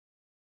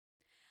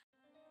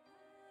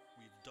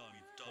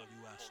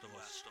last of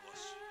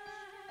us.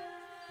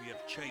 We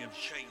have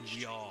changed who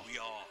we are.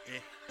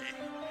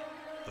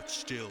 But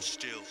still,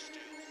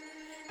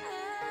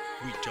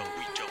 we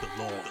don't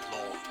belong.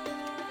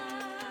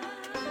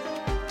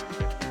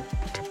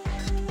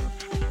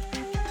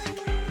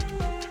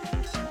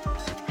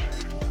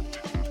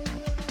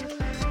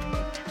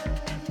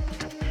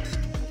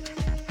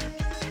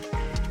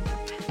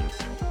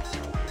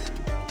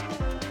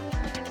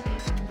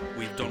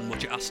 We've done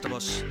what you asked of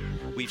us.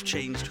 We've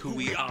changed who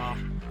we are.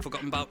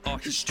 Forgotten about our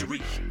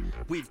history.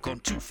 We've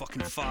gone too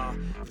fucking far.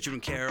 But you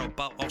don't care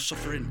about our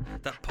suffering.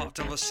 That part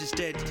of us is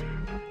dead.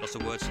 That's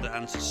the words to the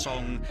answer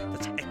song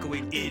that's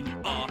echoing in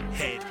our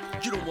head.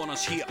 You don't want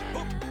us here.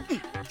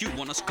 You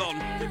want us gone.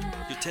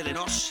 You're telling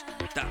us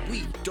that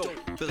we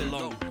don't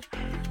belong.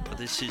 But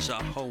this is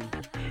our home.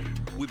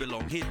 We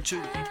belong here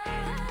too.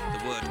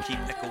 The word keep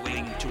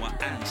echoing to our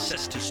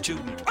ancestors too.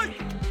 Hey!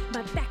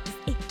 My back is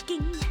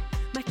aching,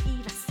 my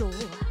feet are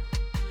sore.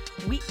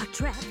 We are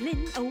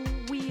traveling, oh,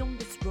 we on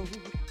this road.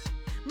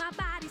 My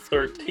body's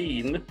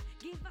 13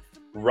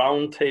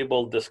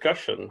 Roundtable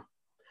Discussion.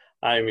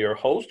 I'm your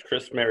host,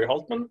 Chris Mary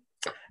Holtman,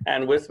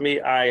 and with me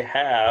I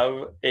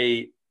have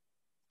a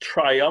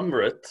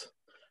triumvirate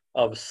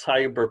of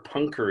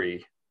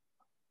cyberpunkery.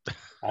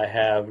 I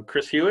have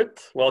Chris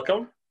Hewitt,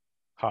 welcome.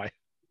 Hi.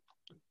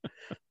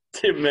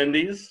 Tim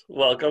Mendes,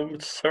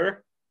 welcome,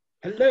 sir.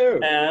 Hello.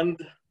 And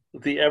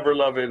the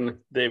ever-loving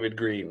David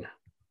Green.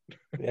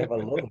 Yeah, I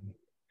love him.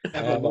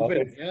 Ever love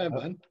it. Yeah,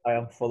 man. I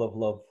am full of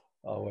love,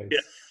 always.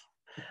 Yes.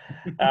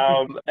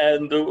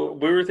 And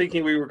we were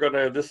thinking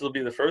this will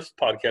be the first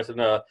podcast in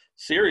a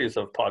series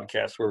of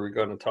podcasts where we're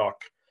going to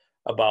talk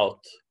about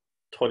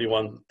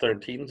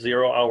 2113,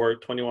 0 Hour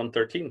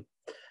 2113,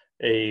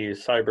 a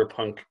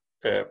cyberpunk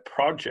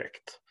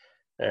project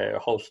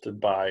hosted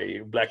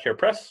by Black Hair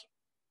Press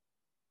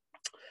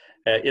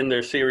in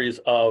their series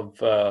of,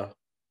 I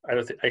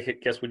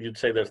guess would you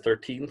say their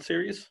 13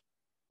 series?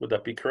 Would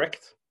that be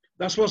correct?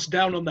 That's what's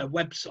down on their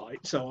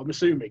website, so I'm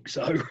assuming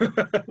so.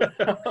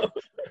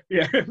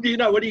 Yeah, you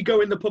know, when you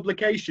go in the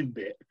publication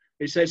bit,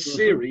 it says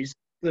series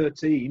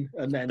 13,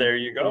 and then there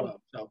you go.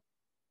 So,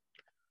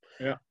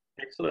 yeah.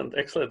 Excellent.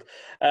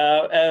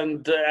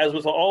 And as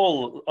with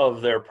all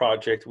of their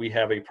project, we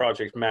have a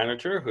project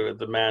manager, who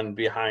the man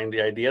behind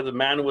the idea, the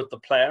man with the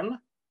plan.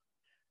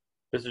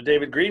 Mr.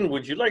 David Green,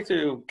 would you like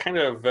to kind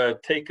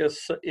of take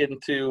us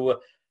into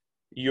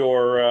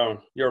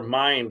your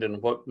mind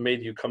and what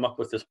made you come up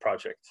with this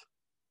project?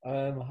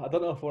 I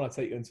don't know if I want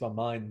to take you into my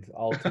mind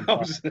all too I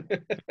fast.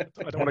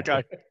 don't want to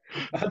go.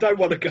 I don't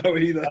want to go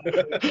either.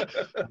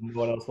 No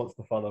one else wants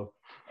to follow.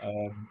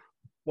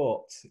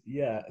 But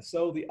yeah,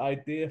 so the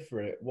idea for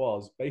it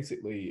was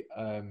basically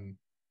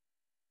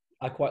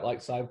I quite like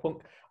cyberpunk.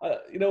 I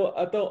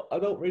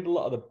don't read a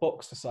lot of the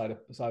books for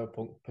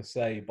cyberpunk per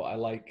se, but I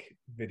like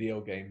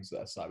video games that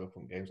are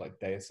cyberpunk games like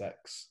Deus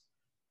Ex.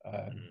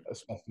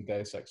 Especially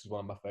Deus Ex is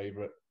one of my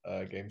favorite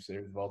game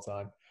series of all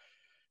time.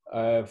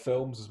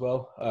 Films as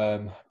well.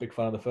 Big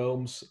fan of the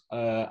films,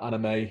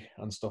 anime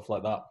and stuff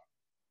like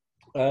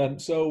that.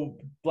 So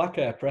Black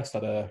Air Press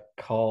had a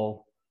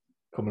call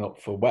coming up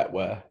for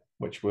Wetware,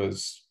 which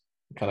was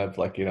kind of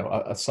like,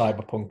 a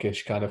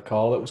cyberpunkish kind of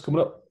call that was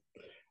coming up.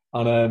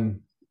 And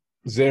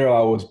 0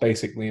 Hour was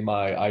basically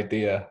my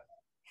idea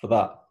for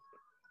that.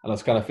 And I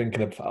was kind of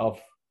thinking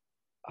of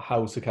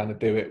how to kind of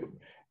do it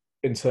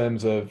in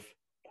terms of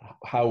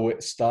how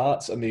it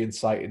starts and the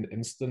inciting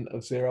instant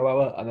of 0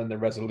 Hour, and then the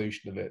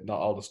resolution of it, not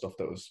all the stuff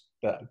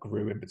that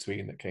grew in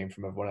between that came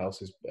from everyone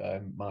else's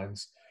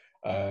minds.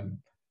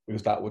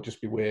 Because that would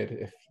just be weird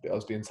if it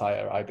was the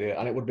entire idea,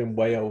 and it would have been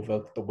way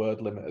over the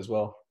word limit as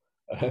well.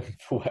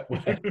 For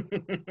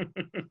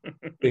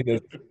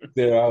because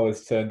 0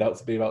 Hours turned out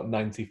to be about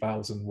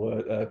 90,000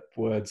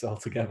 words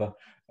altogether.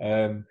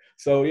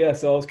 So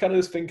I was kind of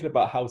just thinking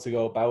about how to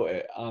go about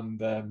it,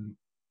 and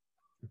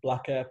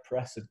Black Air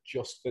Press had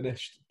just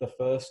finished the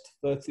first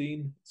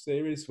 13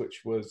 series,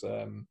 which was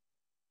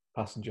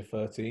Passenger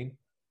 13,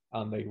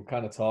 and they were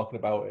kind of talking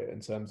about it in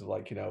terms of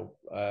like,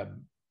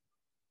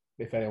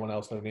 if anyone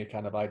else had any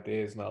kind of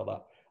ideas and all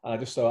that. And I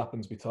just so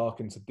happened to be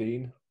talking to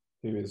Dean,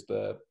 who is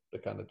the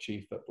kind of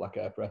chief at Black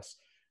Air Press,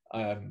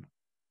 and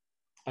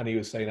he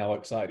was saying how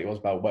excited he was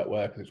about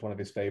Wetware because it's one of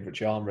his favourite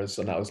genres.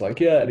 And I was like,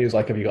 yeah. And he was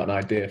like, have you got an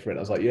idea for it? And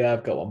I was like, yeah,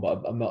 I've got one,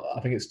 but I'm not.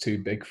 I think it's too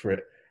big for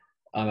it.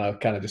 And I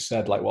kind of just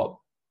said like what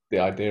the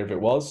idea of it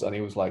was, and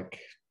he was like,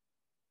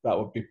 that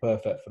would be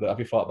perfect for that. Have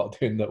you thought about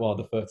doing one of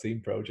the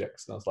 13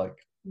 projects? And I was like,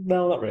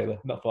 no, not really.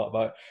 Not thought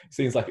about it.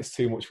 Seems like it's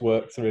too much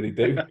work to really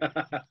do.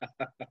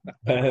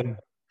 And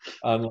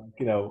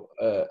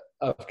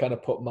I've kind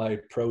of put my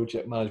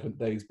project management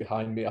days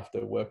behind me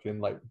after working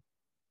in like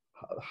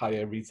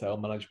higher retail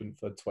management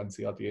for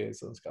 20 odd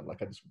years. And it's kind of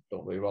like, I just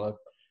don't really want to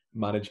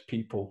manage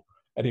people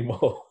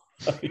anymore.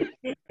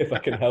 If I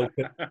can help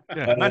it.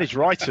 Yeah, manage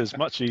writers,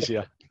 much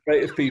easier.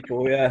 Creative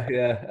people, yeah.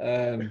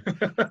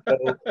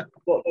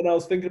 But then I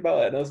was thinking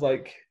about it, and I was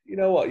like, you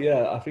know what?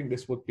 Yeah, I think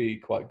this would be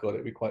quite good.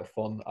 It'd be quite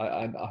fun.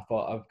 I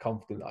thought I'm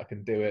confident I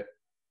can do it.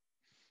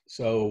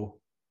 So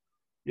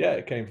Yeah,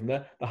 it came from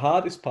there. The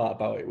hardest part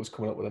about it was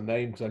coming up with a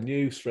name because I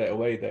knew straight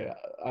away that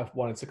I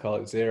wanted to call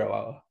it Zero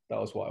Hour.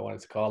 That was what I wanted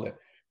to call it.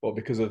 But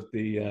because of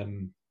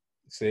the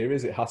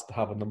series, it has to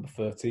have a number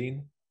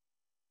 13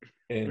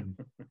 in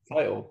the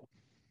title,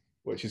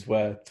 which is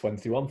where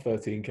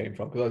 2113 came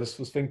from. Because I just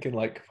was thinking,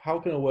 like, how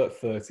can I work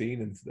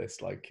 13 into this?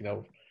 Like,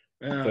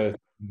 13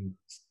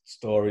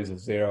 stories of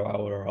 0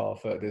 Hour or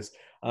 30 this.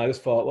 And I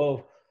just thought,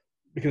 well,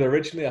 because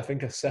originally I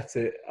think I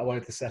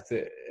wanted to set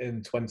it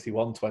in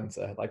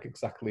 2120, like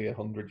exactly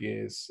 100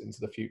 years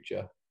into the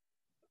future.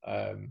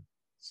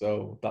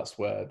 So that's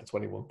where the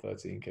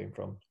 2113 came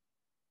from.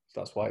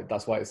 So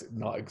that's why it's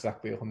not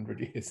exactly 100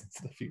 years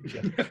into the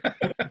future.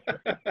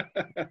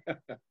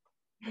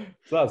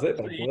 So that's it.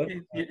 So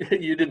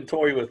you didn't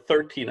toy with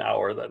 13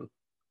 hour then?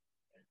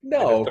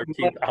 No, like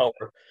 13th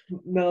hour.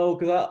 No,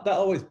 because that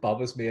always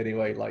bothers me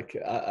anyway. Like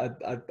I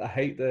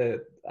hate the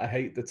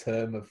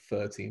term of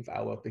 13th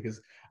hour because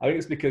I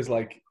think it's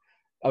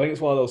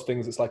one of those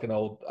things. It's like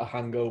a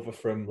hangover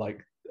from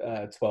like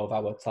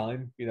 12-hour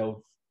time.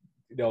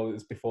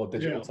 It's before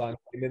digital time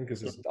came in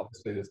because it's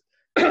obviously this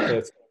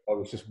 13th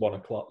hour is just 1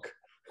 o'clock.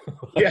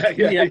 yeah,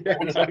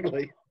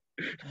 exactly.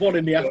 1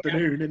 in the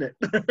afternoon, isn't it?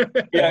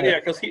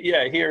 Because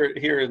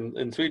here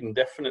in Sweden,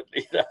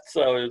 definitely that's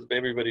how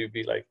everybody would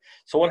be like.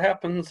 So what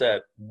happens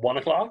at 1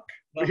 o'clock?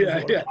 So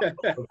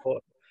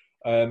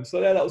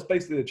that was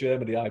basically the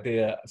Germany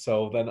idea.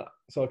 So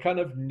I kind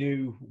of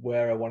knew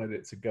where I wanted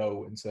it to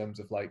go in terms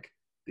of like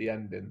the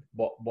ending,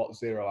 what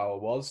 0 Hour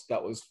was.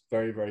 That was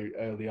very, very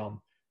early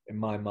on in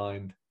my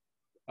mind.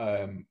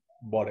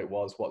 What it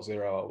was, what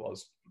 0 Hour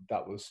was.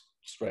 That was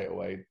straight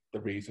away the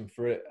reason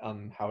for it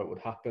and how it would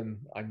happen.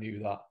 I knew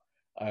that.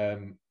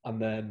 And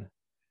then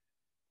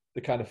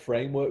the kind of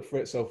framework for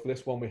it. So for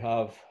this one, we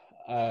have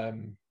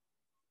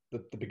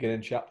the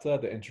beginning chapter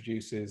that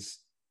introduces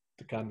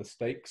the kind of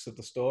stakes of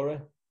the story.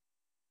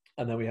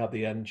 And then we have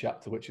the end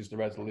chapter, which is the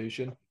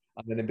resolution.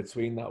 And then in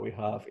between that, we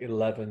have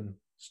 11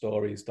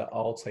 stories that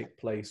all take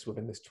place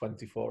within this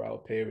 24-hour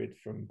period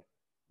from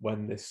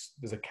when there's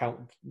a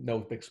count, no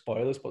big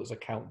spoilers, but there's a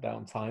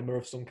countdown timer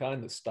of some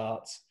kind that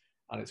starts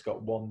and it's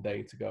got 1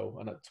 day to go.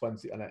 And at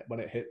 20, when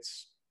it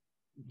hits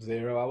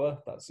 0 Hour,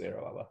 that's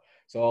 0 Hour.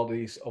 So all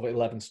these other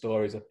 11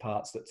 stories are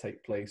parts that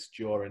take place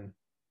during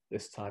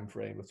this time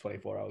frame of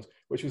 24 hours,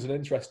 which was an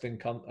interesting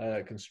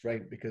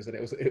constraint because it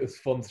was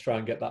fun to try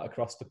and get that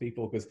across to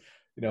people because,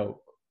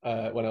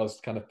 when I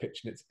was kind of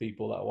pitching it to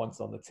people that I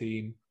wanted on the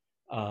team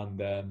and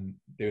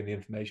doing the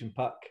information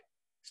pack,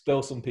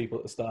 still some people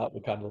at the start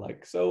were kind of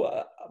like,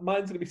 so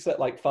mine's going to be set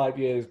like 5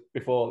 years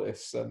before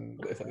this. And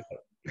it's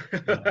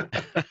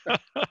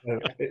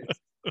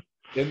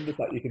in the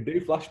fact you can do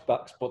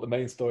flashbacks, but the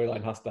main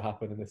storyline has to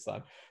happen in this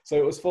time. So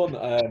it was fun.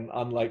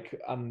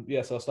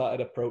 So I started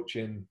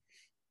approaching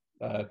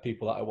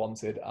people that I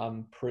wanted,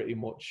 and pretty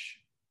much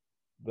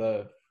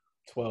the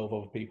 12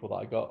 other people that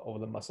I got, other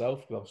than myself,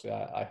 because obviously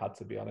I had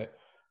to be on it,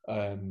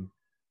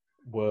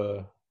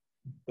 were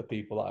the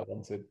people that I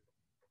wanted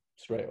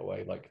straight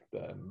away,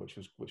 which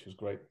was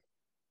great.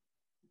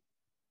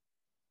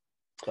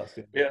 That's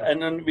it. Yeah,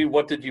 and then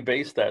what did you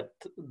base that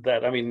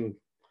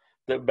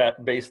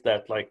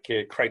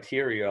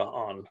criteria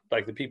on?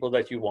 Like the people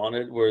that you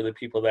wanted were the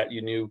people that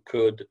you knew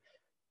could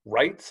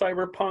write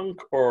cyberpunk,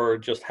 or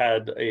just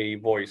had a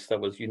voice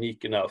that was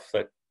unique enough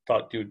that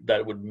that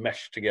it would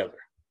mesh together?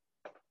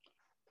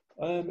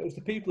 It was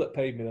the people that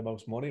paid me the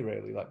most money,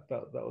 really. Like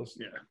that was.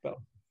 Yeah. That,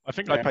 I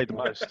think I paid the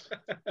most.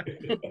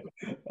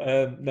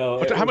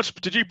 No. How much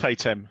did you pay,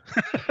 Tim?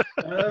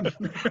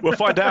 We'll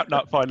find out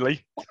now,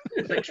 finally.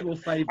 Sexual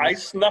favours. I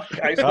snuck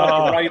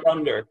right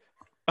under.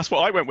 That's what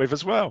I went with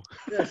as well.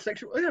 Yeah,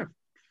 sexual. Yeah.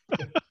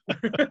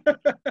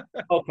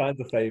 All kinds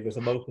of favours.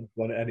 I'm open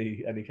to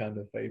any kind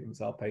of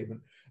favours or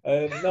payment.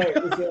 No,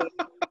 it was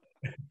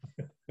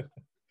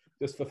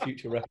just for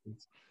future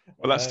reference.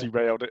 Well, that's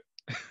derailed it.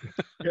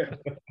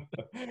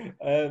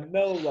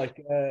 No,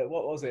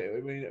 what was it?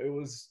 I mean, it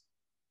was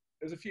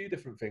a few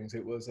different things.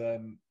 It was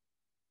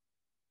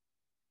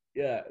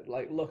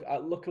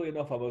luckily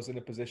enough, I was in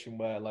a position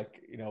where I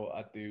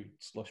do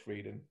slush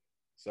reading,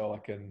 so I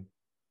can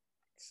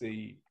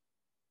see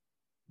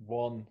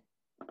one,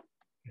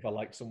 if I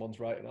like someone's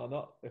writing or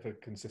not, if a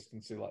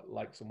consistency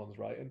like someone's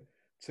writing.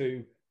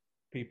 2,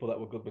 people that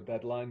were good with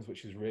deadlines,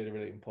 which is really,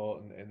 really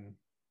important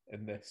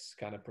in this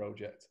kind of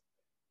project.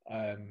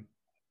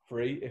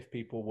 3, if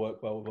people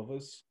work well with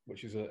others,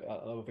 which is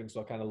another thing.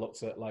 So I kind of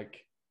looked at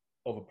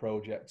other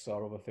projects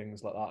or other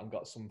things like that and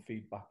got some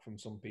feedback from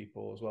some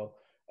people as well.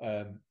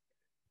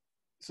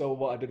 So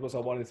what I did was I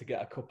wanted to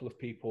get a couple of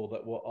people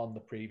that were on the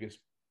previous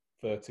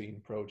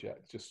 13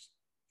 project, just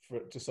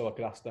so I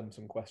could ask them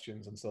some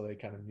questions, and so they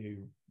kind of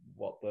knew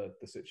what the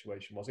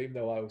situation was, even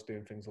though I was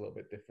doing things a little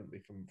bit differently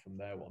from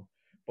their one.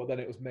 But then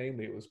it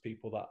was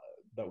people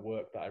that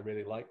worked that I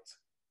really liked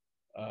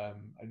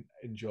and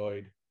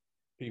enjoyed.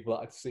 People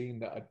that I'd seen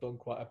that had done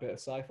quite a bit of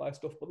sci-fi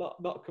stuff, but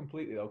not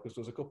completely though, because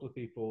there was a couple of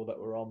people that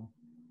were on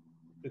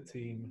the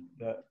team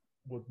that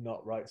would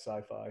not write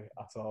sci-fi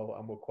at all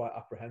and were quite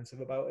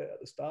apprehensive about it at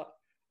the start.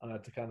 and I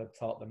had to kind of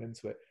talk them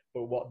into it.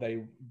 But what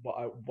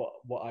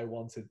I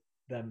wanted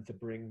them to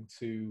bring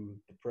to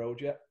the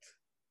project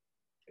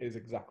is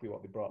exactly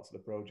what they brought to the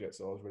project.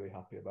 So I was really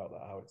happy about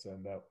that, how it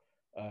turned out.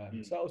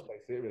 So that was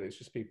basically it, really. It's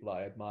just people that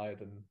I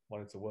admired and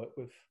wanted to work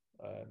with,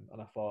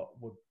 and I thought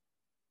would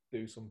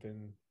do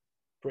something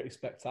pretty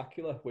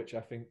spectacular, which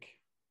I think,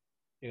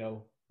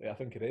 I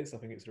think it is. I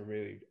think it's a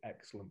really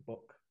excellent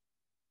book.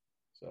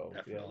 So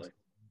Definitely.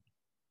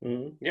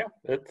 Yeah,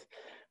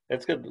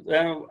 it's good.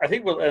 I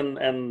think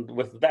and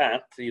with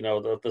that, the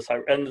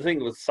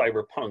thing with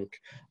cyberpunk,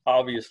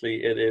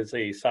 obviously it is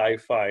a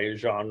sci-fi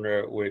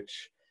genre,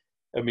 which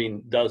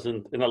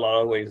doesn't in a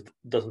lot of ways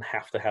doesn't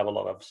have to have a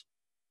lot of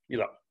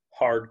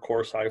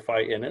hardcore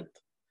sci-fi in it,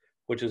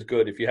 which is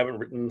good. If you haven't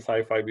written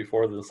sci-fi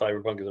before, then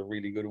cyberpunk is a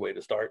really good way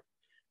to start,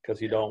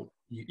 because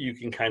you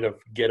can kind of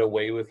get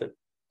away with it,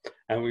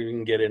 and we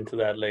can get into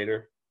that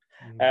later.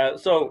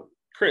 So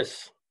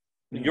Chris,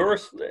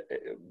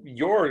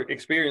 your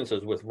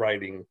experiences with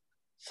writing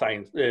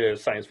science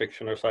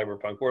fiction or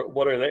cyberpunk,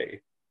 what are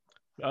they?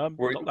 Not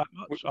that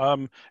much.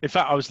 In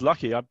fact, I was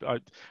lucky. I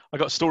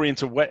got a story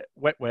into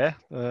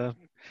wetware,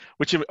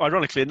 which,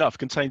 ironically enough,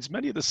 contains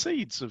many of the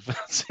seeds of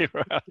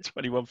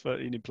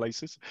 0/2113 in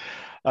places,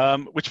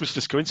 which was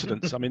just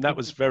coincidence. That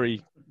was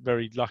very,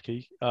 very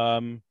lucky.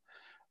 So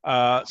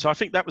I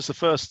think that was the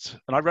first,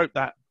 and I wrote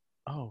that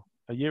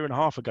a year and a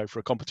half ago for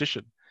a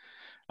competition,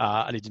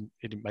 and it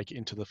didn't make it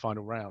into the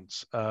final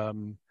rounds.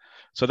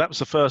 So that was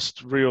the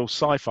first real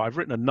sci-fi. I've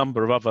written a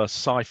number of other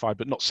sci-fi,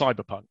 but not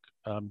cyberpunk.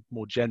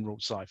 More general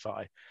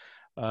sci-fi.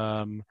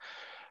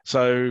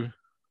 So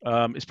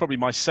it's probably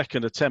my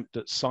second attempt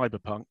at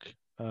cyberpunk,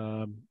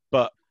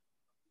 but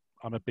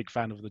I'm a big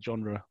fan of the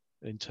genre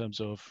in terms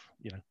of,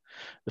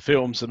 the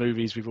films, the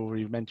movies we've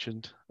already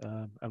mentioned,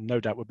 and no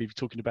doubt we'll be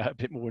talking about it a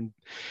bit more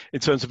in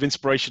terms of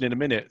inspiration in a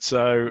minute.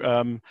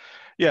 So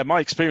my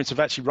experience of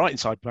actually writing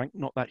cyberpunk,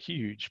 not that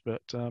huge,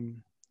 but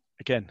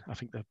again, I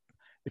think that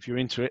if you're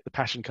into it, the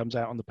passion comes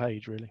out on the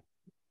page, really.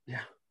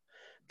 Yeah.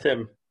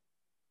 Tim,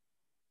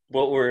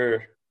 what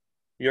were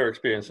your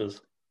experiences?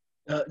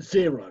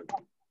 Zero.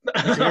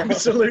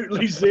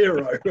 Absolutely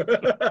zero.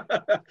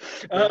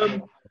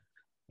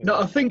 No,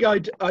 I think I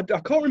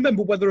can't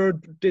remember whether I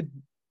did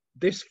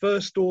this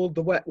first or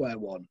the wetware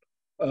one.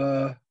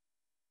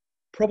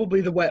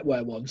 Probably the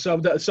wetware one. So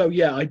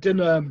yeah, I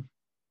didn't.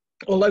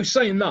 Although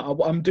saying that,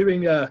 I'm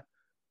doing an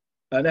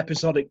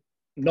episodic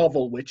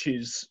novel which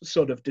is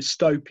sort of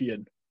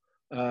dystopian,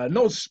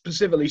 not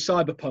specifically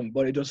cyberpunk,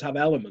 but it does have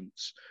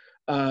elements.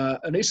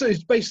 And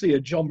it's basically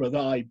a genre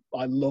that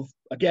I love.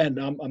 Again,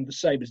 I'm the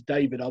same as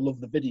David. I love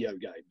the video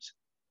games.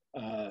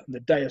 The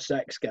Deus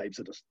Ex games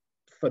are just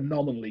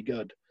phenomenally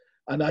good.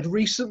 And I'd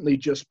recently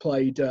just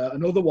played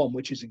another one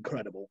which is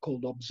incredible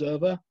called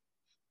Observer.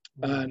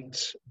 And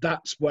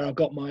that's where I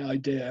got my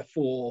idea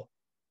for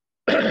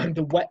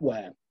the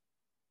wetware.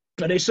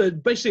 And it's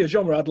basically a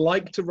genre I'd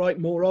like to write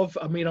more of.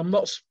 I'm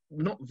not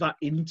that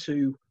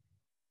into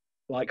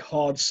like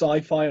hard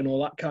sci-fi and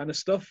all that kind of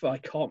stuff.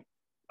 I'm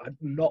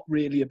not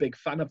really a big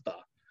fan of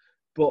that,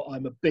 but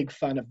I'm a big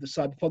fan of the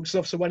cyberpunk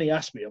stuff. So when he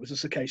asked me, it was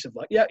just a case of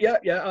like, yeah,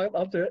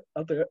 I'll do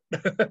it.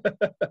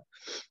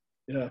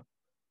 Yeah.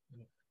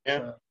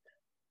 Yeah.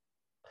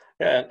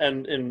 Yeah.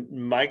 And in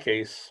my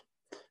case,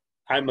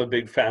 I'm a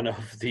big fan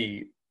of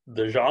the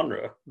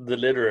genre, the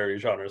literary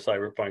genre,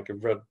 cyberpunk.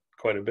 I've read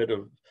quite a bit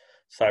of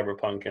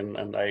cyberpunk,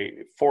 and I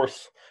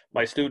force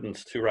my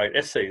students to write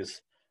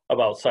essays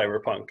about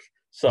cyberpunk.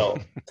 So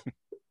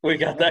we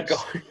got that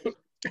going.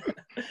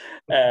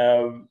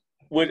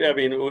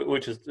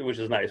 Which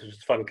is nice, which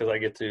is fun because I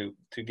get to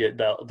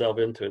delve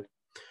into it.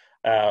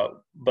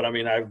 But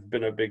I've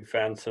been a big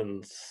fan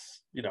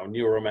since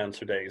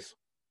Neuromancer days.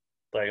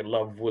 I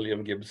love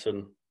William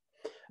Gibson.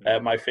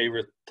 My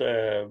favorite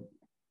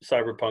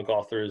cyberpunk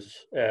author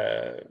is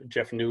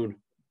Jeff Noon,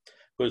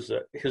 who's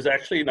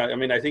actually not.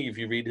 I think if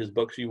you read his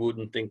books, you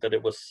wouldn't think that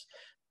it was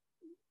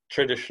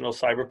traditional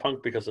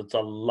cyberpunk because it's a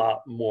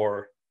lot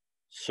more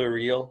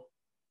surreal.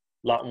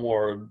 A lot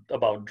more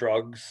about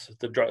drugs,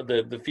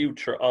 the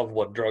future of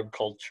what drug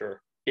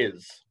culture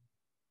is,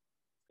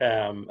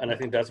 and I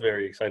think that's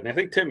very exciting. I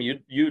think Tim,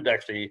 you'd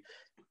actually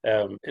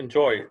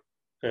enjoy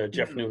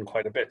Jeff Noon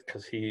quite a bit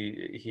because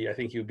I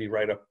think he would be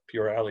right up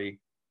your alley.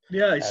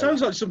 Yeah, it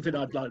sounds like something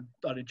I'd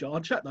enjoy.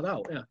 I'll check that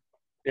out. Yeah.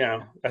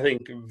 Yeah, I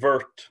think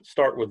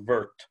start with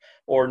Vert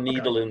or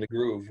Needle in the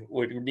Groove.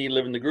 Needle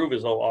in the Groove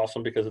is so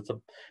awesome because it's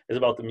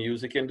about the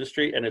music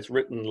industry and it's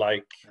written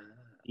like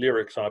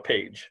lyrics on a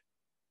page.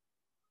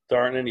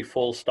 There aren't any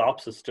full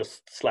stops. It's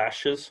just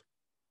slashes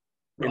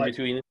in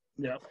between.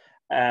 Yeah.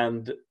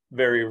 And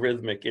very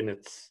rhythmic in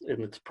its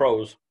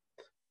prose.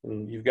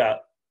 And you've got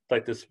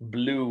like this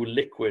blue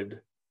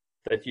liquid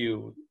that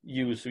you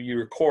use. So you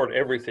record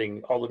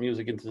everything, all the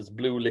music into this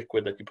blue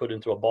liquid that you put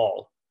into a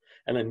ball.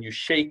 And then you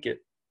shake it.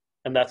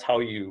 And that's how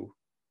you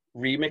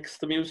remix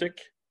the music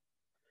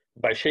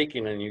by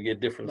shaking, and you get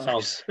different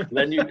sounds. And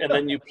then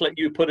you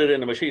put it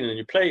in a machine and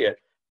you play it.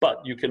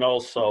 But you can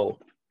also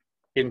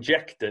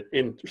inject it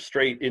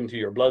straight into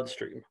your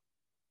bloodstream.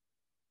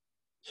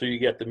 so you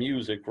get the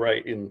music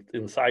right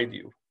inside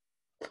you.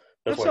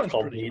 That's why sounds it's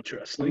called pretty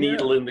interesting.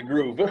 Needle in the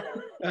Groove.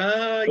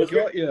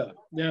 Got you.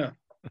 Yeah.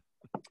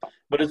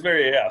 But it's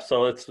very,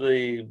 so it's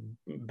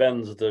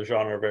bends the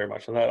genre very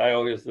much, and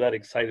that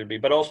excited me.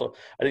 But also,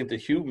 I think the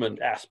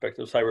human aspect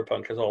of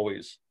cyberpunk has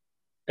always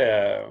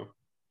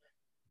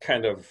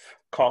kind of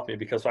caught me,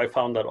 because I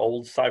found that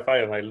old sci-fi,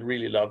 and I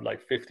really love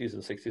like 50s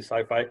and 60s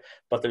sci-fi,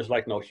 but there's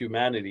like no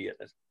humanity in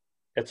it.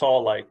 It's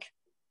all like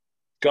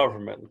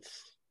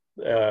governments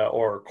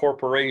or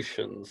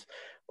corporations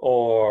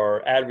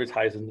or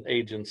advertising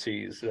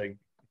agencies, like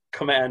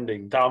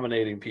commanding,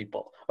 dominating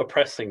people,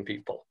 oppressing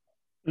people.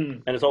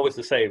 And it's always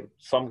the same.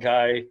 Some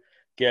guy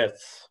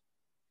he's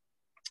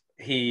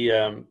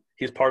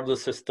part of the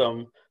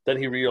system, then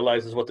he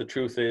realizes what the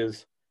truth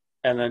is,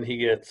 and then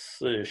he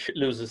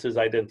loses his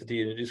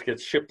identity, and he just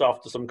gets shipped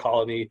off to some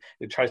colony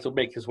and tries to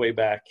make his way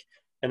back.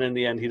 And in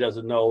the end, he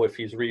doesn't know if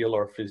he's real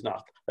or if he's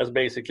not. That's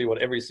basically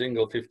what every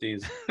single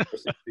 50s or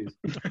 60s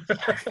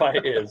sci-fi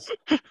is.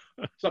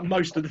 So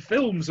most of the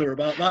films are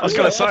about that. I was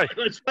going to say.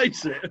 Let's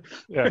face it.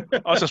 Yeah,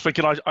 I was just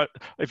thinking,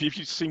 if you've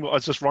seen what I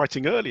was just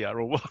writing earlier,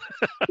 or what?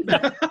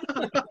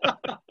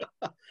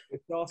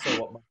 It's also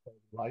what my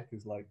life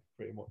is like,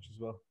 pretty much as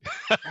well.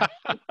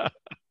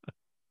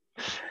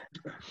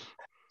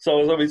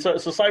 So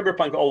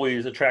cyberpunk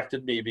always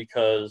attracted me,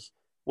 because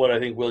what I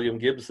think William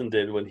Gibson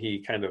did when he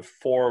kind of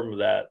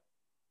formed that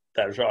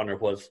genre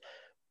was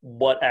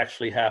what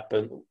actually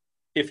happened.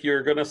 If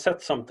you're going to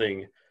set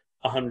something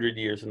 100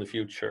 years in the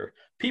future,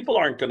 people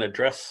aren't going to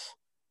dress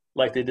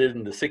like they did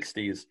in the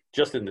 60s,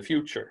 just in the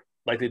future,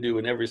 like they do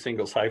in every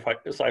single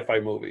sci-fi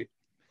movie.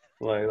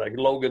 Like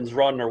Logan's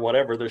Run or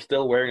whatever, they're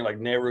still wearing like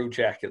Nehru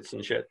jackets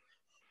and shit.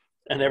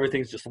 And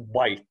everything's just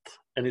white.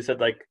 And he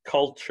said like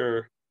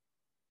culture,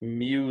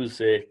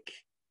 music,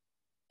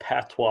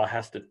 patois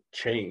has to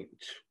change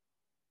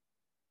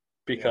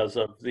because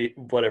of the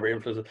whatever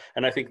influences.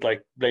 And I think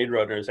like Blade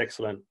Runner is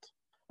excellent,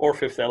 or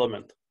Fifth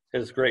Element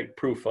is great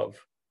proof of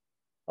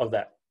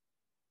that.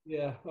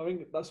 Yeah, I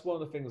mean that's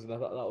one of the things, and that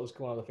was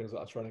one of the things that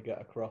I was trying to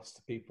get across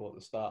to people at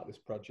the start of this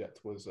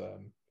project was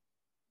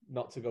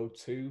not to go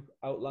too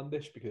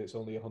outlandish, because it's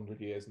only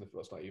 100 years, and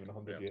it's not even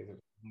 100 years,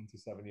 it's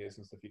 97 years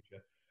into the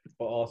future.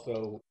 But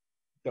also,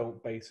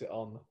 don't base it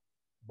on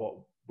what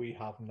we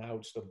have now,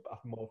 just a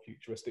more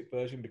futuristic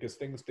version, because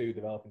things do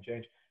develop and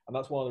change. And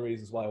that's one of the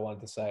reasons why I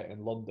wanted to say it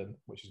in London,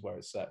 which is where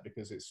it's set,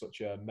 because it's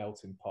such a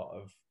melting pot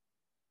of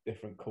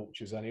different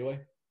cultures anyway.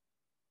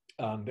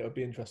 And it would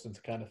be interesting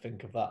to kind of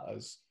think of that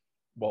as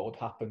what would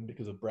happen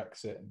because of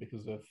Brexit and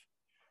because of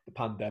the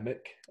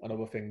pandemic and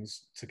other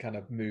things, to kind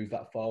of move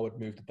that forward,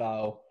 move the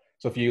dial.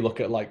 So if you look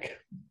at like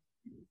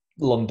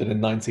London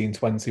in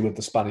 1920 with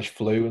the Spanish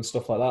flu and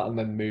stuff like that, and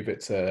then move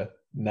it to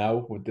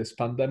now with this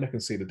pandemic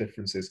and see the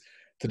differences,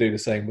 to do the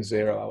same with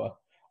 0 Hour.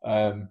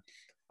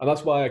 And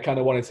that's why I kind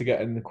of wanted to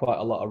get in quite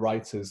a lot of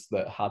writers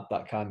that had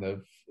that kind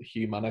of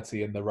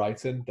humanity in the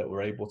writing, that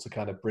were able to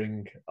kind of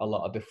bring a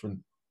lot of different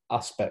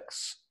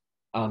aspects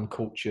and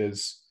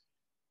cultures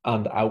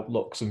and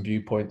outlooks and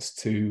viewpoints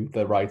to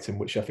the writing,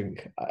 which I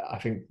think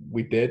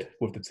we did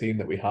with the team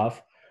that we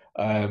have.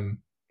 And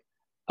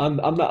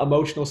that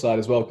emotional side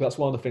as well, because that's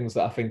one of the things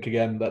that I think,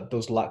 again, that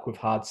does lack with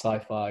hard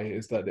sci-fi,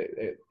 is that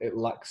it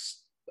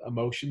lacks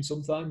emotion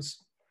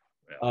sometimes.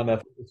 Yeah. And I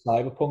think with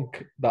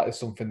cyberpunk, that is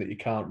something that you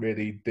can't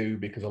really do,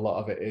 because a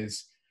lot of it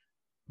is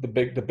the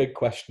big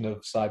question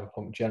of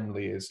cyberpunk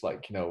generally is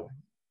like, you know,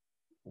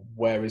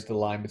 where is the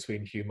line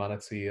between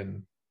humanity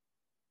and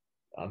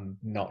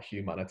not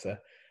humanity?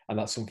 And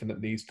that's something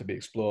that needs to be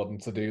explored.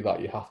 And to do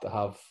that, you have to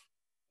have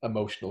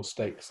emotional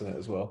stakes in it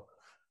as well.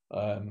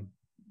 I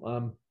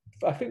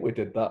think we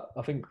did that.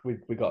 I think we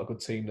got a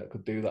good team that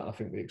could do that. I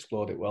think we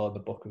explored it well in the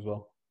book as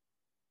well.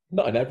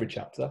 Not in every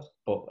chapter,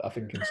 but I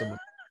think in some.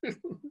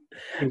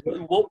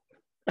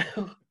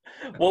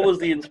 What was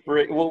the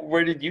inspiration?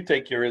 Where did you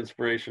take your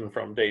inspiration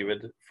from,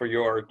 David, for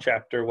your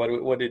chapter?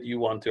 What did you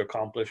want to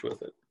accomplish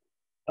with it?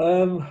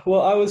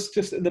 Well, I was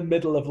just in the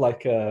middle of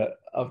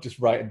just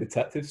writing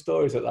detective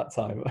stories at that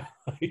time.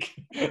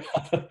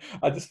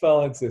 I just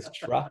fell into this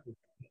trap of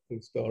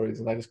detective stories,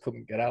 and I just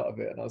couldn't get out of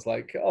it. And I was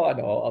like, "Oh, I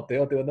know what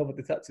I'll do another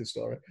detective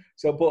story."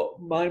 So, but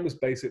mine was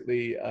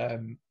basically,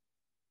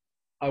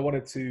 I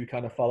wanted to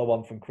kind of follow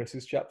on from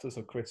Chris's chapter.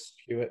 So Chris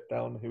Hewitt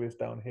who is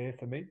down here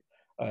for me.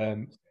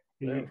 Oh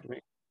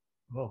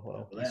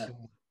well.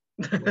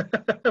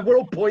 We're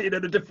all pointing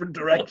in a different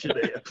direction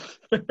here.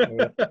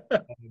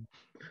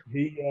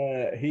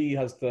 He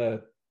has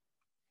the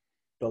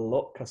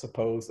luck, I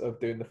suppose, of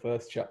doing the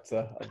first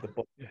chapter of the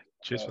book. Yeah,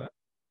 cheers for that.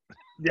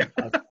 Yeah.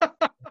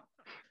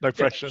 No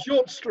pressure.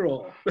 Short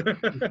straw. We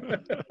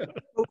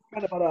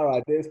kind of had our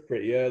ideas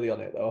pretty early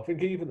on it, though. I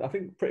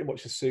think pretty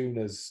much as soon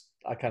as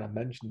I kind of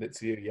mentioned it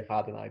to you, you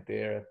had an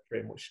idea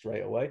pretty much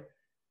straight away.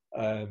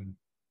 And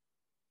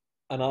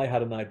I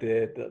had an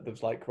idea that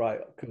was like,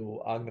 right,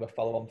 cool, I'm going to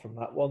follow on from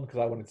that one, because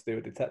I wanted to do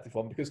a detective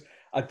one, because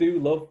I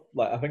do love,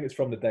 like, I think it's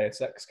from the Deus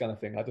Ex kind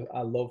of thing.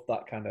 I love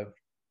that kind of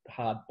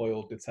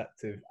hard-boiled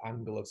detective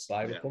angle of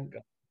cyberpunk.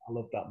 Yeah.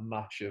 love that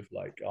mash of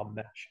like our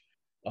mesh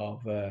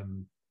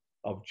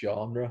of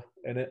genre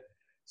in it.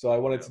 So I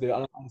wanted to do.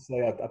 And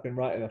honestly, I've been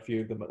writing a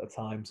few of them at the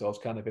time, so I was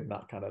kind of in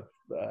that kind of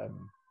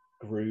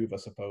groove, I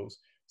suppose.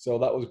 So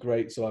that was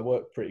great. So I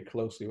worked pretty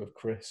closely with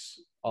Chris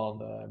on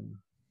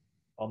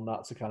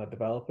that to kind of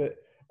develop it.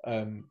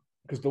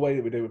 Because the way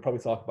that we do, we'll probably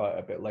talk about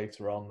it a bit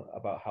later on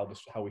about how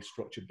we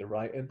structured the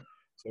writing.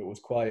 So it was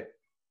quite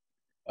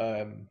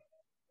a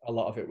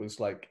lot of it was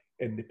like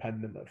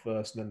independent at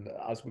first, and then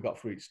as we got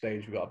through each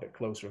stage, we got a bit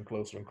closer and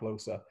closer and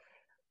closer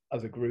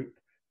as a group.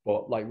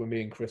 But like with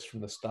me and Chris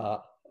from the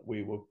start,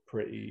 we were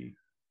pretty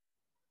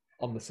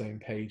on the same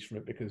page from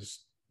it,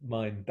 because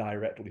mine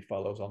directly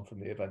follows on from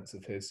the events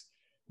of his,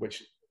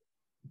 which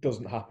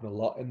doesn't happen a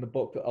lot in the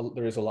book.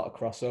 There is a lot of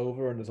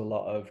crossover, and there's a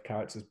lot of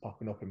characters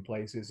popping up in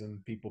places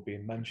and people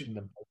being mentioned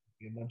and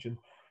being mentioned.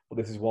 But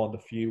this is one of the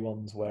few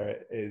ones where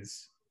it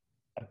is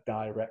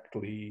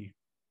directly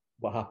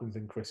what happens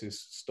in Chris's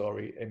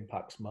story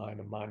impacts mine,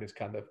 and mine is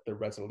kind of the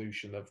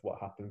resolution of what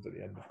happens at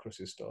the end of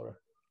Chris's story.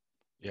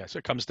 Yeah, so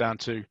it comes down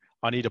to,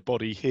 I need a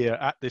body here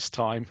at this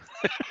time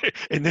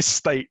in this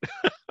state.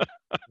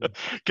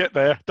 Get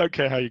there. Don't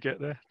care how you get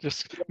there.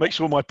 Just make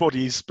sure my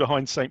body's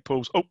behind St.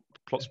 Paul's. Oh,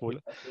 plot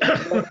spoiler.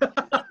 I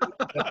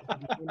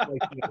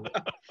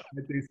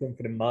do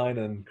something in mine,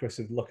 and Chris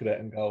would look at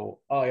it and go,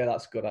 "Oh yeah,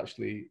 that's good.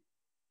 Actually,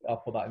 I'll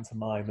put that into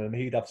mine." And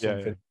he'd have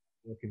something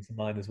look into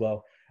mine as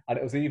well. And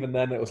it was even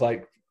then, it was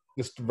like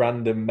just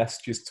random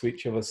messages to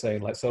each other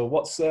saying like, "So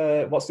what's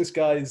this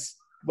guy's?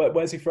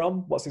 Where's he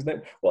from? What's his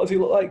name? What does he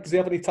look like? Does he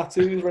have any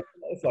tattoos?"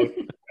 It's like,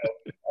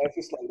 it's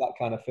just like that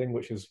kind of thing,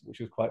 which was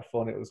quite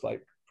fun. It was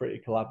like pretty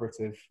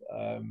collaborative,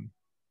 and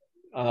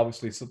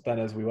obviously, so then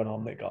as we went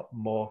on, it got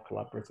more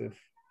collaborative.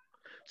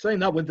 Saying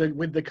that with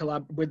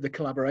the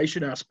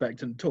collaboration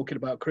aspect and talking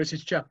about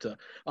Chris's chapter,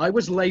 I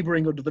was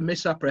labouring under the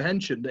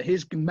misapprehension that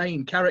his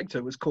main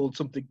character was called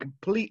something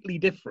completely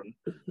different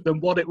than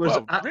what it was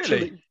actually.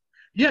 Really?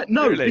 Yeah,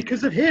 no, Really?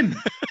 because of him,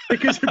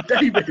 because of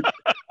David,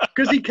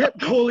 because he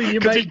kept calling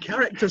your main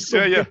character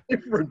something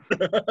different.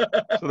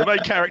 So the main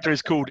character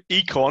is called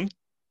Econ,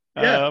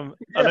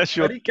 unless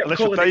you're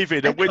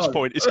David, at which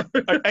point it's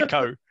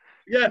Echo.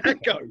 Yeah,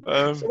 Echo.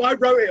 So I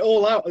wrote it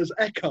all out as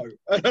Echo.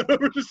 And I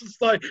was just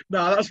like,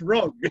 no, that's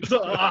wrong. It's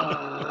like,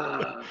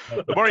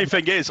 The worrying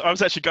thing is, I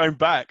was actually going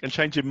back and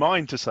changing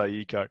mine to say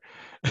Eco.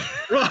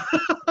 The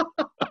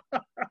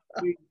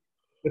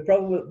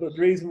problem, the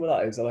reason for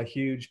that is I'm a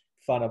huge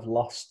fan of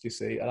Lost, you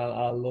see, and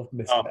I love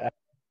Mr.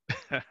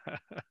 X.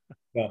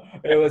 No,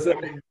 it was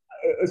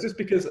just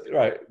because,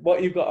 right,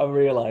 what you've got to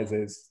realise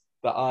is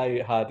that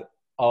I had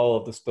all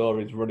of the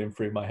stories running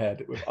through my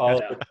head with all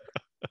of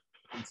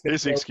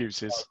His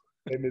excuses.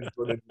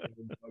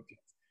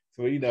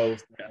 So he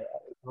knows.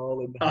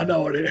 All in the I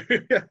know it is.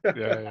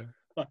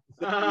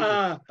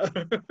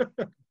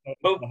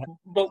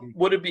 But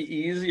would it be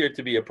easier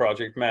to be a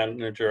project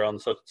manager on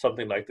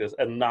something like this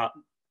and not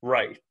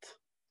write?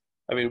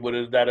 I mean,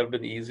 would that have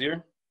been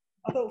easier?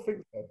 I don't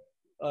think so.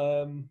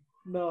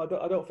 No,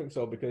 I don't think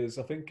so, because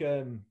I think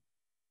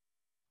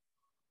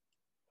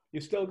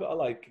you've still got to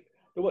like.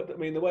 The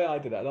way I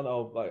did it, I don't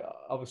know. Like,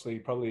 obviously,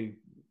 probably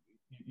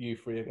you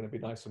three are going to be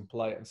nice and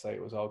polite and say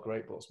it was all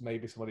great, but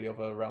maybe some of the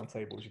other round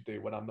tables you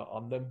do when I'm not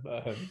on them.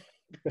 No,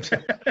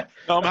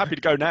 I'm happy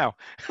to go now.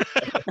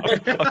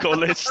 I've got a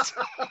list.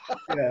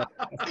 Yeah,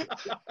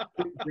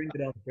 bring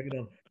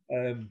it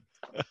on.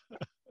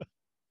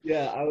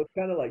 Yeah, I was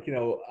kind of like,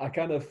 I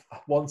kind of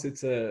wanted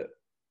to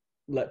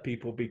let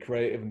people be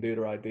creative and do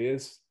their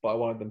ideas, but I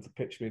wanted them to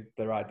pitch me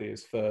their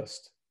ideas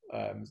first,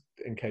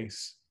 in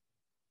case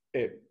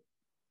it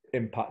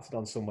impacted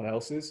on someone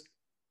else's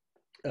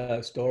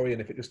story,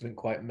 and if it just didn't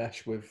quite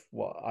mesh with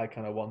what I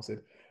kind of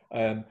wanted.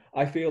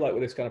 I feel like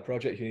with this kind of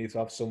project, you need to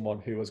have someone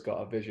who has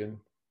got a vision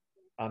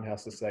and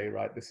has to say,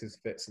 right, this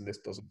fits and this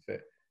doesn't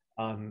fit,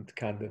 and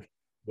kind of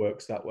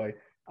works that way.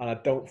 And I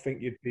don't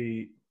think you'd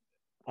be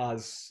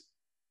as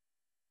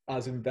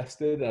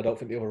invested. I don't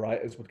think the other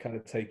writers would kind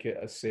of take it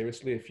as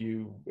seriously if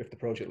the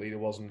project leader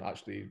wasn't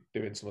actually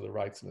doing some of the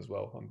writing as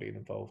well and being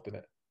involved in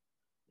it,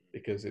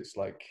 because it's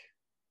like,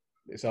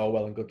 it's all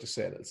well and good just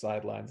sitting at the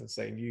sidelines and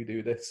saying, you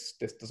do this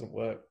doesn't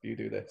work, you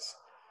do this.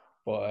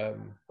 But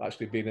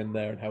actually being in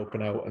there and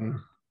helping out and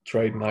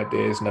trading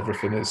ideas and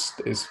everything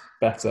is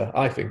better,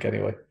 I think,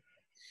 anyway.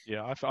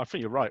 Yeah, I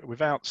think you're right.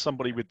 Without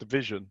somebody with the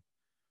vision,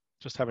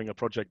 just having a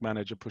project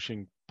manager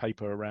pushing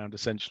paper around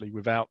essentially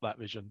without that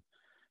vision,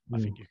 I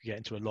think you could get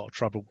into a lot of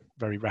trouble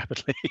very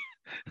rapidly.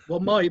 Well,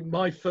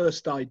 my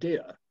first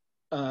idea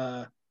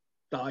that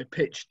I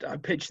pitched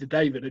to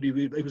David, and he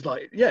was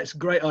like, "Yeah, it's a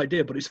great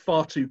idea, but it's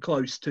far too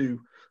close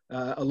to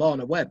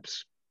Alana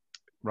Webb's."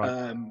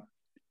 Right.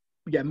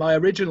 Yeah, my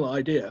original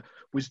idea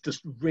was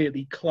just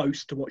really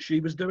close to what she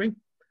was doing.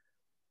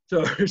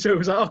 So it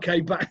was like,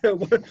 okay, back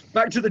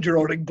to the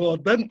drawing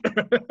board then.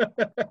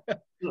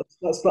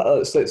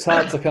 It's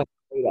hard to kind of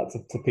say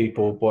that to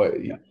people, but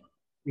you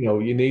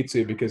need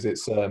to, because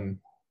it's.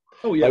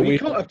 Oh yeah, like you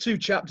can't have two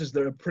chapters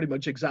that are pretty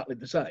much exactly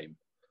the same.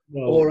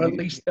 No, or at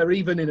least they're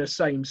even in the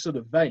same sort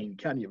of vein.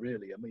 Can you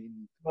really? I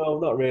mean, no,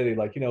 not really.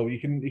 Like, you know, you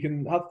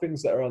can have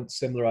things that are on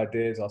similar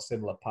ideas or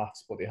similar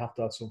paths, but you have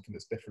to have something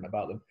that's different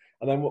about them.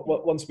 And then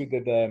once we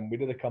did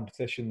a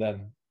competition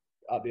then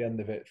at the end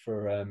of it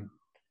for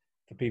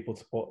people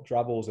to put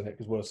Drabbles in it,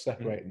 because we're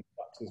separating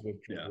chapters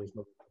with Drabbles.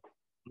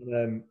 Yeah.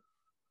 And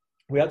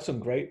we had some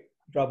great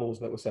Drabbles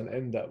that were sent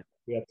in that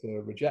we had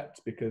to reject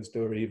because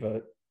they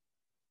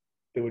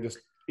were just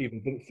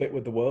even didn't fit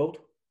with the world.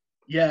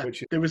 Yeah,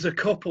 there was a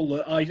couple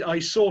that I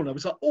saw and I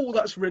was like, oh,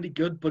 that's really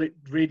good, but it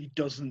really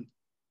doesn't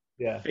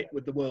fit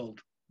with the world.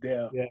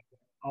 Yeah.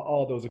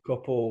 Or there was a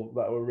couple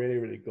that were really,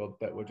 really good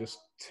that were just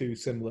too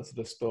similar to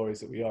the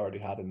stories that we already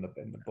had in the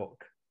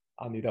book.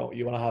 And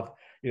you want to have,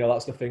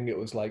 that's the thing. It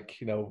was like,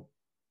 again,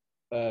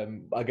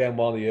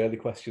 one of the early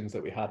questions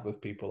that we had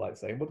with people like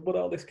saying, would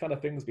all this kind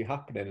of things be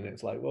happening? And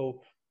it's like,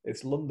 well,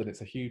 it's London.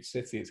 It's a huge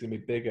city. It's going to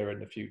be bigger in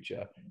the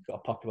future. It's got a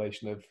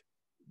population of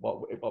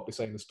what we're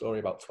saying in the story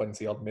about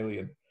 20 odd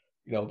million.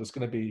 There's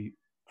going to be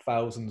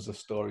thousands of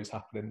stories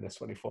happening in this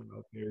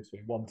 24-hour period. So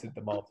we wanted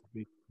them all to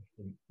be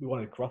different. We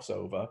wanted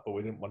crossover, but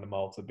we didn't want them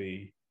all to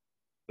be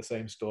the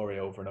same story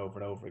over and over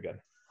and over again.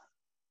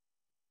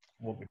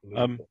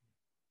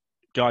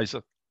 Guys,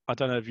 I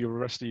don't know if the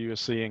rest of you are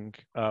seeing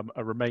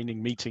a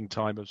remaining meeting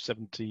time of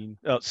 7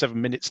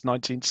 minutes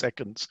 19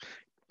 seconds.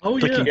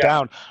 Clicking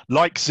down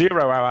like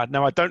 0 hour.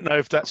 Now I don't know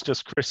if that's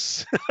just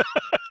Chris.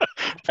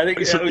 I think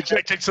it's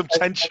injecting some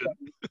tension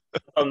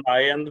on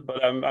my end,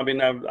 but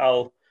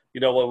I'll.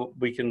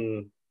 We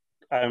can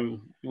go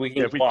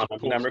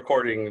on. I'm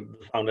recording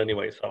the sound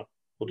anyway, so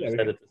we'll just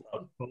edit this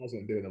out. Pause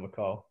and do another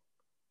call.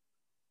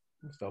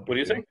 What do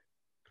you think?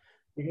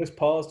 We can just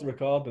pause the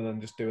record and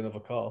then just do another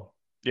call.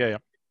 Yeah.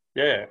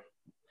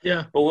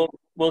 But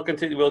we'll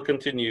continue.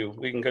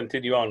 We can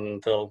continue on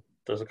until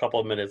there's a couple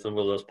of minutes, and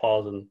we'll just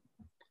pause and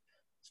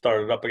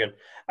start it up again.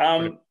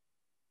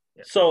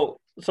 So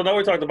now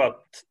we talked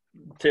about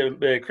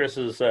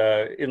Chris's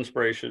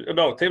inspiration.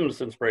 No, Tim's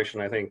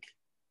inspiration, I think.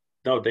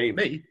 No, Dave.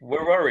 Me?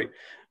 Where were we?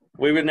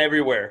 We went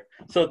everywhere.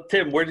 So,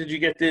 Tim, where did you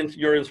get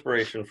your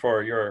inspiration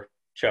for your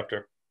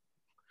chapter?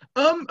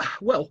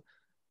 Well,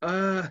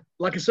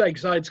 like I say,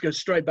 because I had to go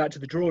straight back to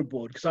the drawing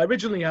board, because I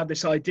originally had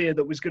this idea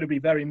that was going to be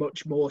very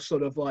much more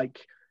sort of like,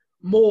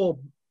 more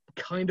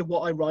kind of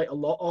what I write a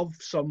lot of,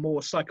 some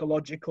more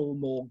psychological,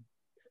 more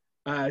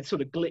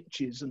sort of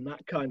glitches and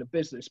that kind of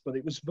business, but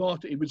it was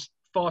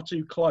far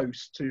too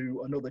close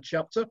to another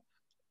chapter.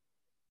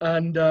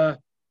 And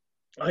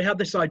I had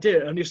this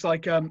idea, and it's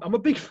like, I'm a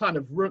big fan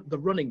of The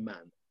Running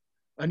Man.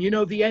 And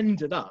the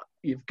end of that,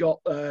 you've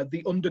got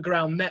the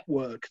underground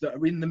network that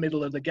are in the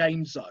middle of the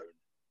game zone.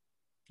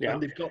 Yeah.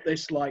 And they've got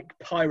this like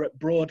pirate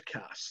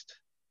broadcast.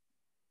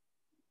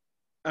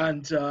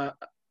 And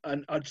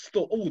I just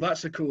thought, oh,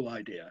 that's a cool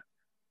idea.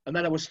 And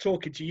then I was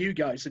talking to you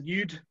guys, and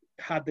you'd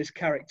had this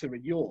character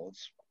in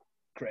yours,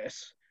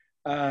 Chris,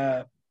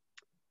 that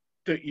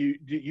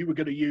you were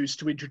going to use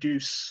to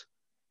introduce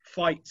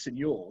fights in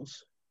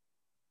yours.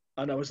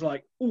 And I was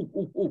like,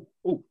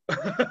 ooh.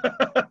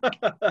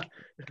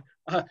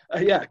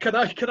 Yeah, can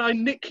I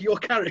nick your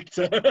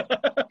character?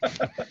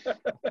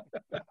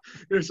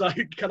 It was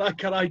like, can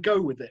I go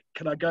with it?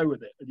 Can I go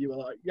with it? And you were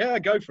like, yeah,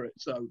 go for it.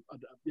 So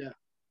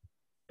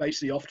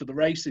basically off to the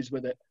races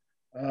with it.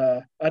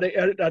 And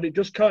it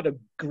just kind of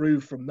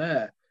grew from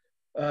there.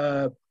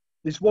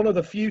 It's one of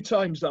the few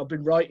times that I've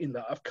been writing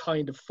that I've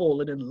kind of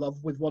fallen in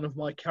love with one of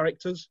my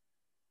characters.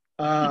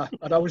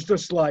 And I was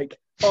just like,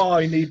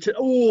 I need to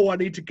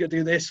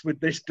do this with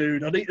this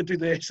dude. I need to do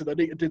this, and I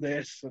need to do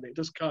this. And it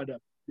just kind of,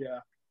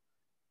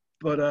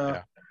 But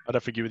I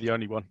don't think you were the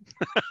only one.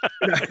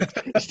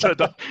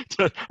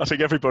 I think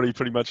everybody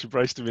pretty much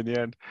embraced him in the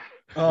end.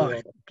 Oh,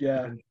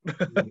 yeah.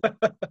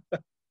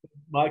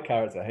 My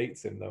character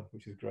hates him though,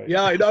 which is great.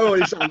 Yeah, I know.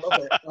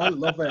 I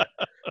love it.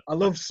 I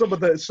love some of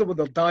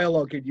the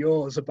dialogue in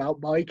yours about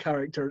my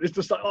character. It's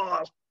just like, oh,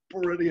 that's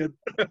brilliant.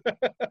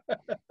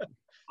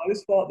 I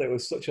just thought there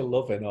was such a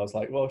love-in. I was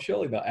like, well,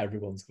 surely not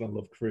everyone's going to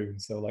love Croon,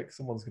 so like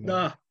someone's going to...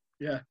 Nah,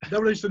 yeah.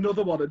 There is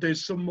another one.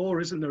 There's some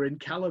more, isn't there, in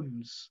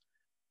Callum's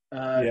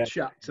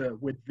chapter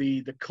with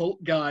the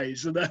cult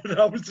guys. And then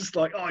I was just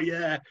like, oh,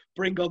 yeah,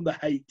 bring on the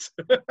hate.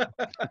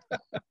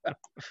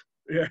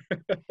 Yeah.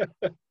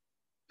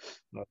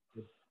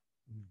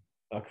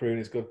 Croon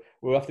is good.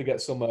 We'll have to get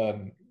some...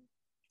 I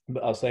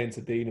was saying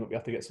to Dean, we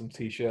have to get some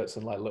T-shirts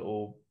and like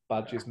little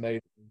badges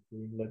made,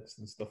 Croon lids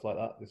and stuff like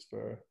that, just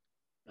for...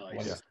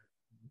 Nice. Yeah.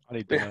 I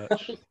need the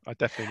merch. I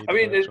definitely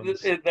need the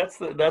merch.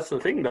 That's the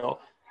thing, though.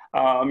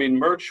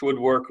 Merch would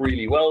work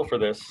really well for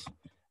this,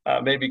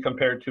 maybe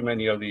compared to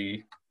many of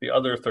the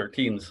other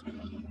 13s.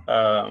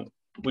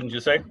 Wouldn't you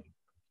say?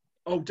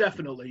 Oh,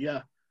 definitely,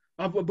 yeah.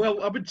 I've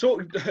been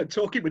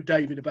talking with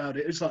David about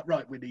it. It's like,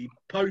 right, we need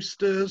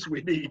posters,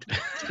 we need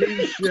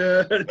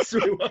T-shirts.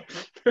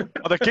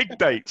 Are there gig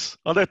dates?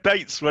 Are there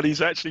dates when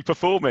he's actually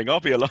performing? I'll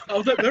be along.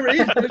 Oh, there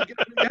is.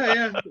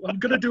 Yeah. I'm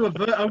gonna do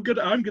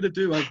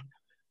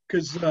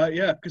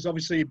because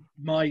obviously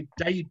my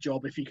day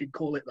job, if you could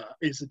call it that,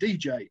 is a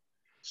DJ.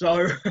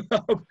 So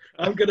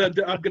I'm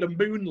gonna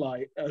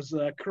moonlight as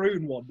a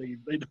croon one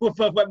evening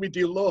if I let me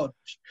do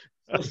launch.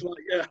 So it's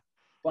like, yeah,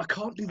 but I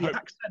can't do the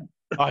accent.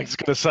 I was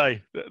going to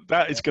say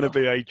that is going to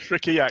be a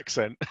tricky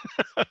accent.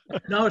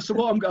 No, so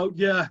what I'm going,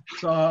 yeah.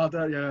 So I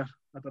don't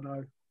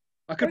know.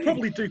 I could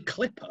probably do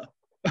Clipper.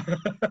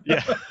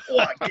 Yeah.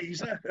 What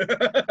geezer?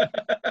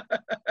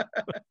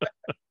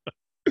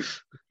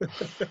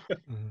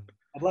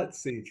 I'd like to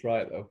see you try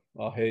it though.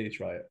 I'll hear you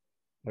try it.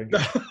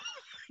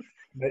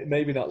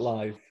 Maybe not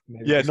live.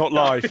 Maybe Yeah, not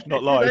live.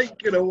 Not live. It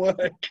ain't gonna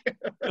work.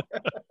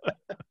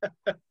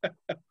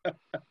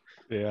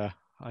 Yeah.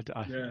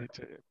 Yeah.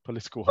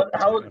 Political.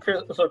 But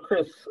Chris,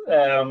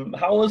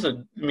 how was it?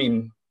 I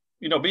mean,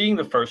 being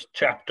the first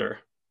chapter,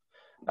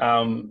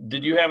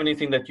 did you have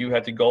anything that you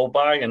had to go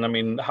by? And I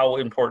mean, how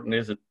important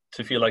is it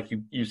to feel like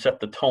you set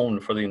the tone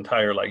for the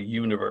entire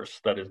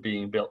universe that is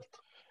being built?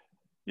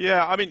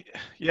 Yeah, I mean,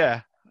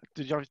 yeah.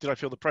 Did I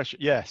feel the pressure?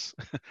 Yes,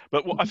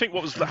 but I think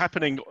what was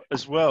happening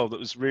as well that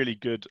was really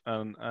good,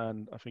 and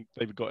I think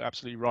David got it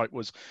absolutely right,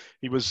 was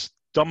he was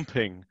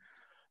dumping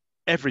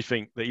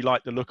everything that he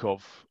liked the look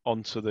of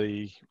onto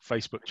the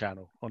Facebook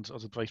channel, onto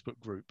the Facebook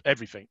group,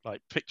 everything,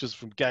 like pictures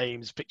from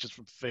games, pictures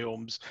from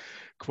films,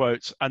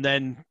 quotes, and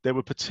then there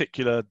were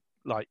particular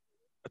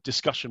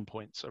discussion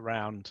points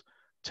around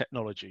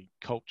technology,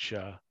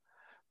 culture,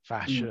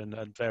 fashion,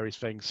 and various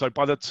things. So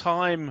by the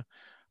time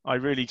I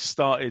really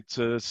started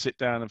to sit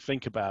down and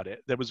think about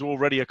it, there was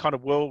already a kind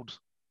of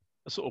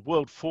sort of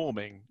world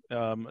forming,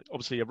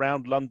 obviously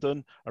around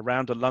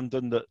a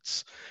London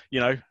that's,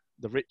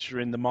 the rich are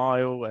in the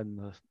Mile,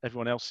 and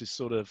everyone else is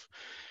sort of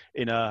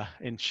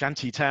in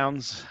shanty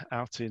towns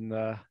out in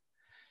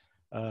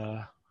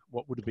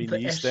what would have been the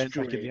East End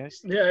back in the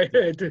East. Yeah.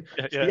 The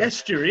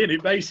estuary, isn't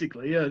it,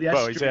 basically? Yeah, the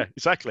estuary. Well, yeah,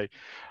 exactly.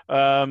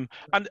 And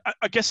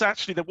I guess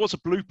actually there was a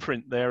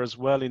blueprint there as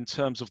well in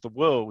terms of the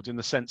world, in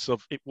the sense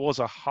of it was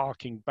a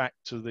harking back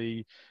to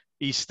the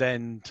East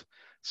End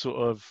sort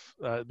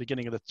of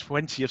beginning of the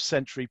 20th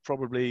century,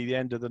 probably the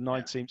end of the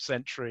 19th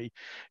century,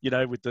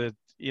 with the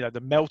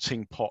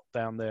melting pot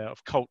down there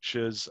of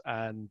cultures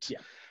and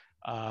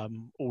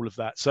all of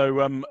that.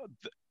 So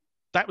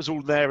that was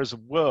all there as a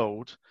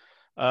world.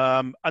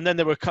 And then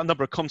there were a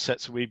number of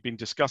concepts that we've been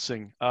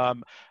discussing.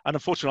 And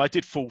unfortunately, I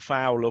did fall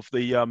foul of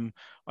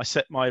I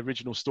set my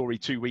original story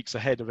 2 weeks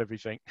ahead of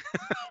everything.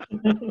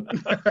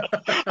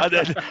 and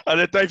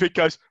then David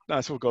goes, no,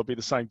 it's all got to be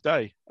the same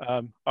day.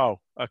 Oh,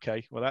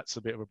 okay. Well, that's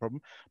a bit of a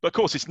problem. But of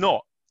course, it's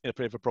not a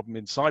bit of a problem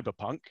in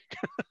Cyberpunk.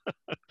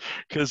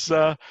 Because,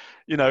 so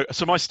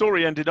my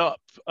story ended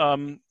up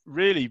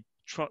really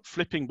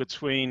flipping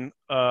between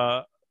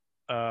the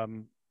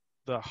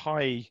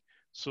high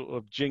sort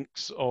of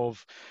jinx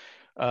of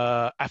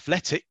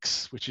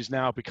athletics, which has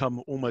now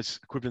become almost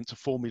equivalent to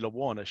Formula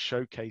One, a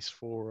showcase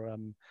for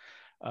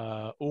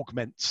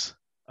augments.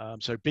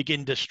 So big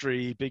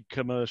industry, big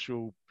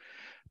commercial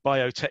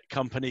biotech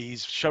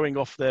companies showing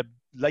off their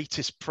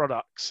latest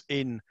products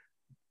in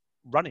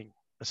running,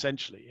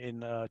 essentially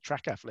in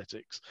track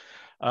athletics,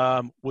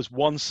 was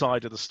one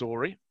side of the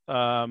story,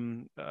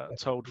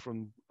 told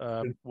from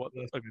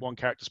one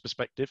character's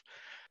perspective.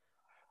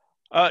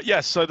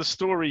 So the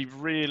story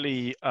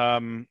really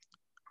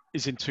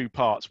is in two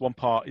parts. One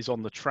part is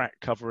on the track,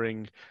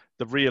 covering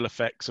the real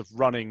effects of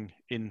running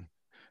in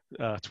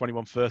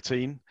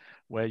 2113,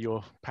 where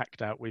you're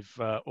packed out with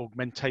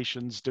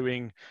augmentations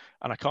doing,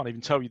 and I can't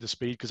even tell you the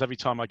speed because every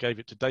time I gave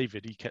it to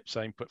David, he kept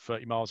saying put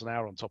 30 miles an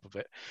hour on top of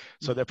it.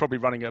 So they're probably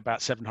running at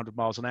about 700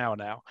 miles an hour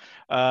now.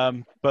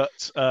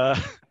 But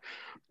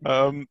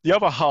the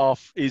other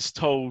half is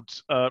told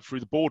through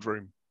the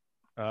boardroom,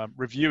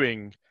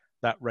 reviewing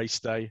that race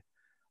day.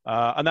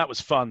 And that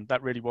was fun.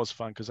 That really was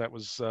fun because that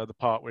was the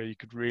part where you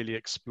could really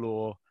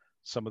explore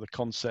some of the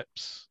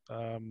concepts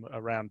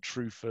around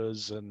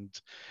truthers and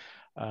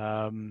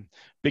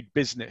big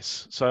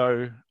business.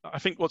 So I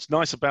think what's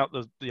nice about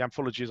the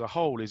anthology as a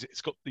whole is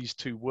it's got these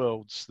two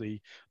worlds, the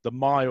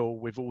Mile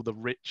with all the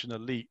rich and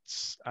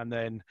elites, and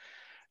then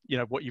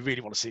what you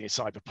really want to see is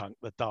Cyberpunk,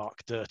 the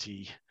dark,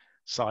 dirty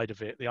side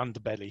of it, the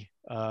underbelly.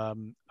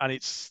 And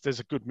there's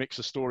a good mix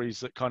of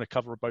stories that kind of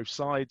cover both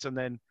sides, and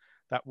then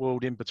that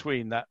world in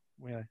between that,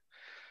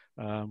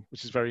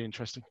 which is very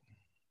interesting.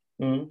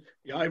 Mm-hmm.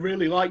 Yeah, I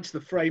really liked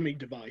the framing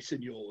device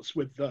in yours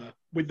with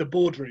the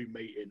boardroom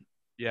meeting.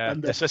 Yeah,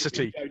 and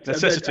necessity.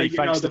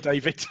 Thanks to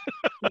David.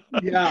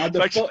 Yeah, and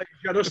the footage.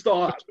 I just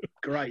thought,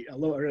 great. I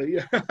love it.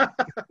 Really.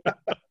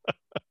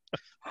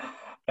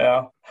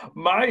 Yeah,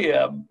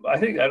 I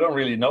think I don't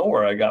really know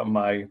where I got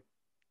my.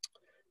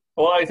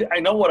 Well, I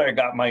know what I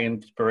got my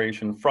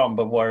inspiration from,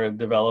 but where it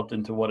developed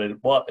into what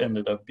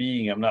ended up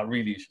being, I'm not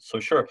really so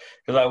sure.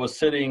 Because I was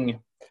sitting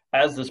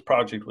as this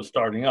project was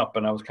starting up,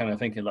 and I was kind of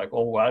thinking like,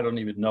 oh, I don't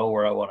even know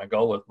where I want to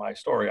go with my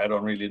story. I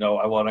don't really know.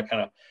 I want to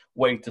kind of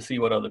wait to see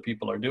what other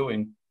people are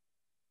doing.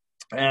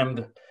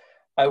 And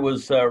I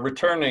was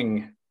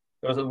returning,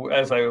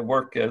 as I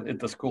work at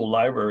the school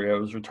library, I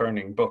was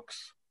returning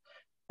books.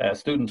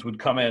 Students would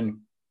come in,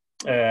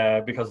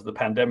 because of the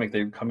pandemic,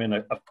 they would come in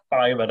a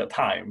 5 at a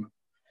time.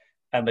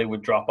 and they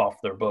would drop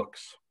off their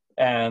books.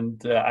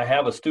 And I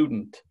have a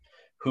student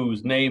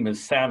whose name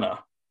is Sana.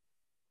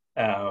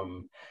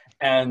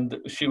 And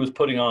she was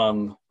putting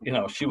on,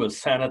 she was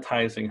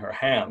sanitizing her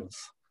hands.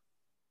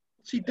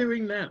 What's he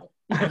doing now?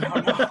 I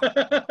don't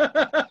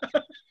know.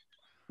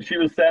 She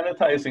was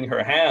sanitizing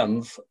her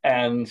hands,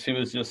 and she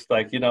was just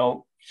like,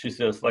 she's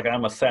just like,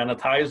 I'm a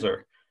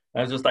sanitizer. And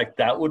I was just like,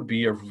 that would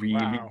be a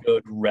really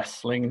good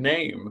wrestling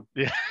name.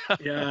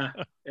 Yeah.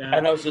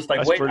 And I was just like,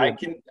 That's wait,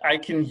 brilliant. I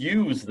can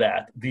use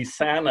that, the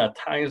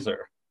sanitizer.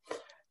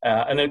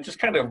 And it just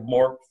kind of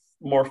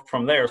morphed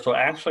from there. So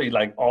actually,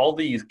 like, all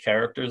these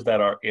characters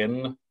that are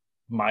in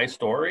my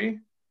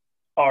story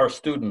are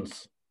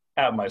students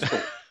at my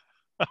school.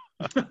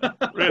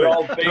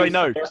 Really?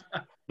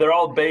 They're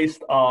all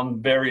based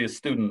on various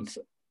students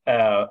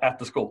at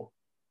the school.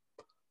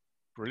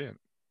 Brilliant.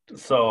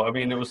 So, I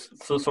mean, it was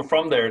so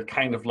from there, it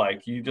kind of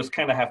like, you just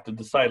kind of have to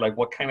decide, like,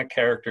 what kind of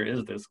character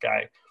is this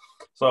guy?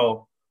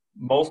 So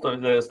most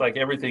of this, like,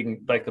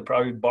 everything, like, they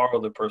probably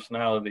borrow the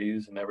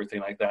personalities and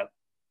everything like that.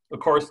 Of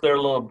course, they're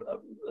a little,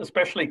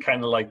 especially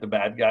kind of like the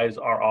bad guys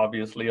are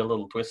obviously a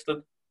little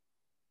twisted.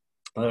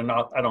 They're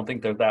not, I don't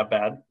think they're that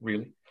bad,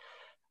 really.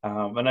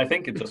 And I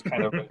think it just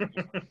kind of,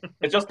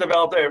 it just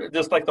developed there,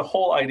 just like the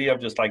whole idea of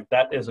just like,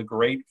 that is a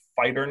great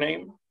fighter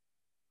name.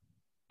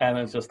 And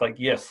it's just like,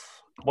 yes,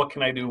 what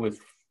can I do with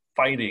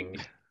fighting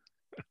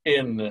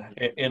in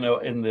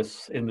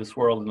this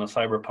world, in a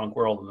cyberpunk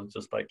world? And it's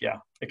just like, yeah,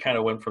 it kind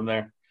of went from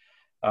there.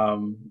 I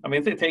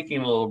mean, they're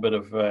taking a little bit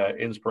of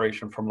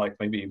inspiration from like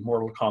maybe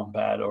Mortal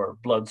Kombat or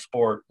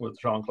Bloodsport with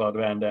Jean-Claude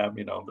Van Damme,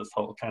 this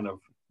whole kind of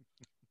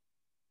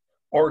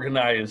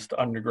organized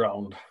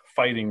underground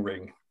fighting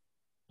ring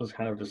was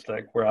kind of just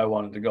like where I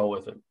wanted to go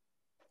with it.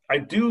 I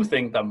do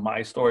think that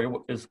my story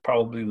is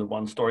probably the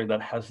one story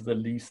that has the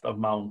least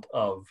amount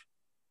of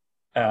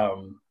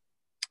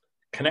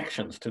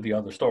connections to the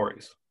other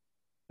stories.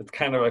 It's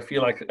kind of, I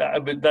feel like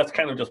that's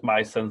kind of just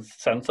my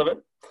sense of it.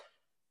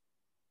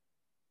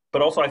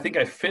 But also, I think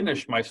I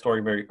finished my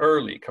story very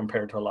early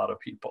compared to a lot of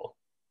people.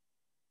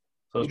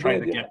 So I was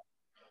trying to get.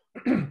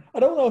 I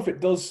don't know if it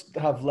does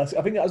have less.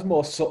 I think it has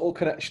more subtle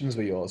connections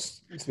with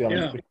yours, to be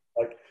honest. Yeah.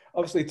 Like,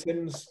 obviously,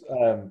 Tim's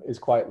is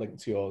quite linked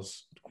to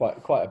yours,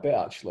 quite a bit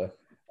actually.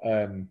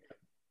 And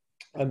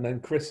then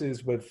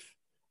Chris's with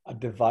a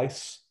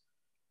device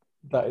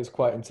that is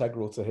quite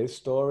integral to his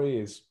story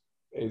is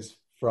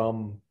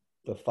from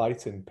the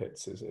fighting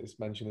pits, is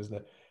mentioned, isn't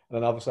it? And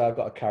then obviously I've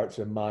got a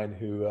character in mind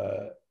who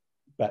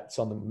bets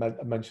on them,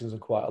 mentions them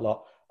quite a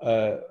lot.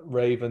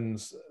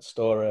 Raven's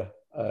story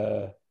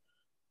on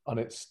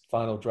its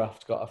final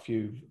draft got a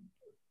few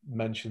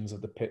mentions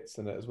of the pits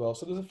in it as well.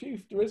 So there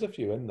is a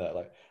few in there.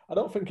 Like, I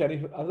don't think any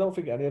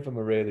of them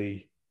are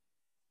really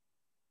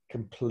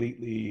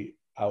completely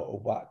out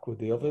of whack with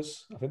the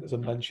others. I think there's a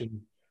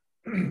mention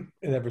in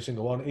every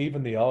single one,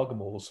 even the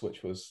Argomals,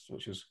 which was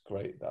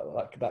great.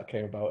 That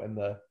came about in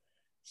the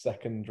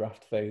second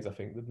draft phase, I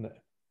think, didn't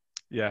it?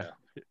 Yeah.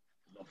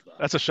 Love that.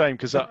 That's a shame,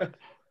 because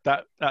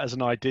that as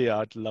an idea,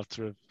 I'd love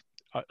to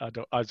have.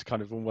 I was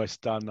kind of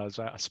almost done. I was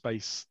out of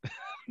space,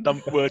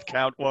 word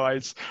count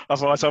wise.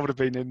 Otherwise, I would have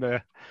been in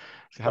there.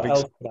 What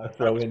else can I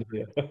throw in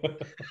here?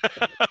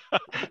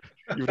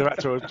 You would have had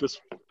to have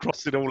just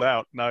crossed it all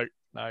out. No.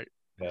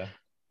 Yeah.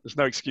 There's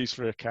no excuse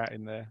for a cat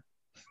in there.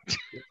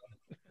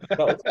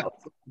 that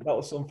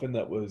was something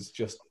that was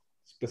just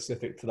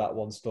specific to that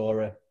one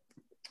story.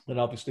 And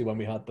obviously, when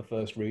we had the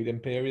first reading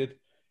period,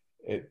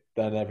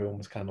 then everyone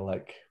was kind of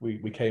like, we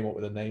came up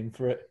with a name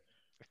for it.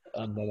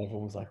 And then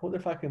everyone was like, I wonder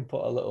if I can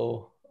put a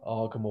little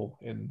Argomal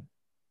in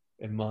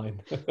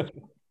mine.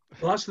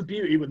 Well, that's the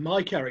beauty with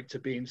my character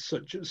being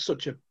such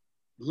a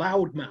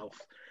loudmouth,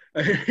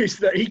 is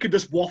that he could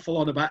just waffle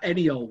on about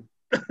any old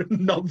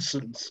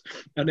nonsense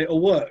and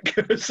it'll work.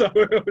 So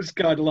it was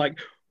kind of like,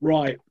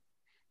 right,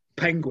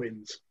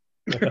 penguins.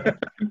 I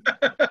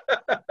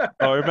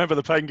remember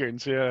the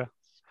penguins, yeah.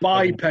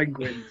 Buy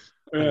penguins.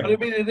 But I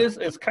mean,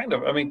 it's kind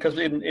of, I mean, because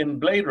in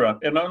Blade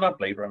Runner, no, not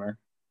Blade Runner.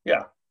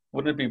 Yeah.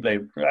 Wouldn't it be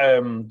Blade?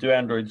 Do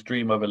androids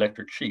dream of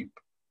electric sheep?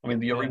 I mean,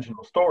 the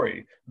original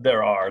story,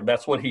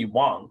 that's what he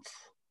wants.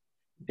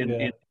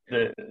 I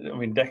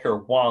mean, Decker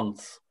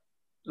wants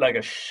like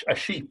a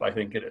sheep, I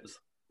think it is.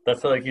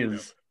 That's like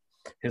his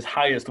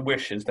highest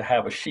wish is to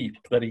have a sheep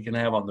that he can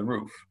have on the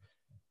roof.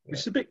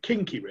 It's a bit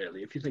kinky,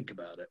 really, if you think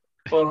about it.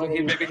 Well,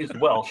 maybe he's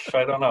Welsh.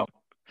 I don't know.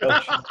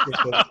 That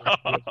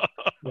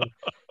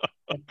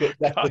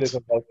is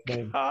a Welsh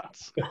name.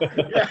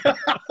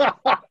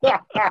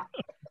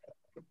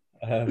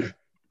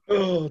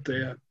 Oh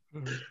dear.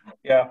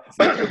 Yeah,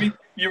 I mean,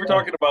 you were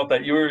talking about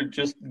that. You were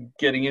just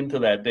getting into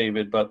that,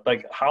 David. But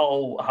like,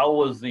 how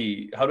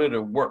did it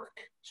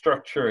work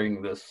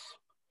structuring this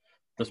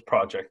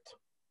project?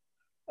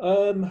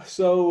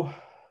 So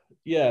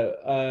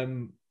yeah,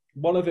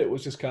 one of it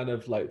was just kind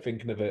of like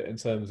thinking of it in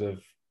terms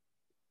of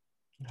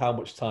how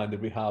much time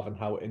did we have and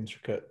how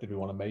intricate did we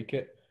want to make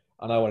it,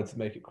 and I wanted to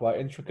make it quite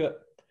intricate,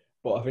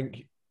 but I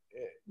think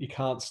you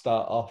can't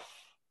start off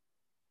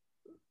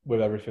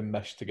with everything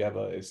meshed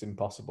together, it's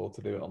impossible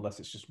to do it unless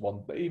it's just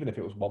one. But even if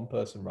it was one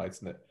person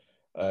writing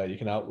it, you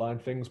can outline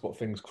things, but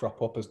things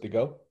crop up as they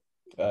go.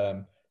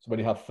 So when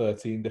you have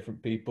 13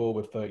 different people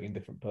with 13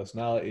 different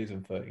personalities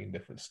and 13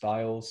 different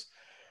styles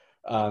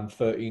and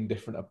 13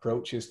 different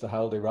approaches to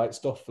how they write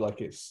stuff, like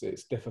it's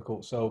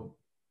difficult. So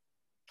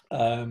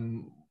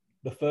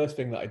the first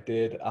thing that I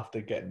did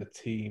after getting the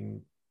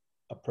team,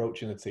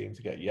 approaching the team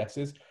to get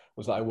yeses,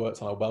 was that I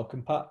worked on a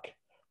welcome pack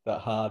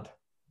that had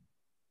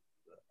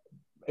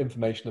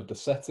information of the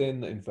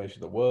setting, information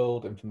of the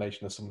world,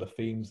 information of some of the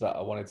themes that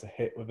I wanted to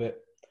hit with it,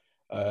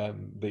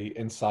 the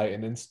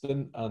inciting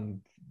incident,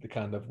 and the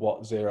kind of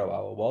what 0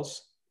 Hour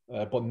was,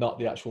 but not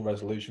the actual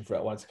resolution for it.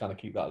 I wanted to kind of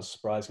keep that as a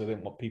surprise. I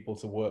didn't want people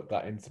to work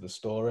that into the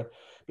story,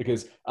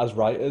 because as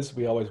writers,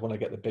 we always want to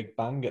get the big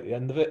bang at the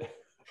end of it,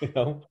 you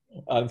know.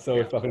 And so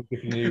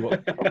if you knew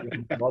what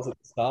it was at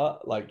the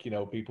start, like, you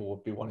know, people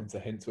would be wanting to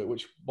hint to it,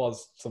 which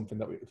was something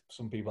that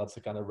some people had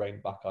to kind of rein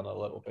back on a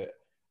little bit.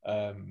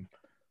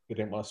 They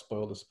didn't want to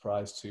spoil the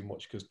surprise too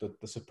much, because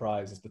the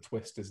surprise is the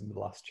twist is in the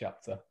last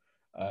chapter.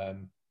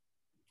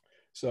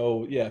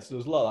 So there's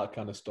a lot of that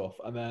kind of stuff.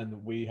 And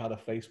then we had a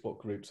Facebook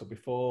group. So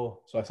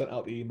I sent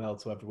out the email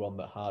to everyone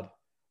that had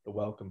the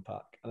welcome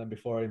pack. And then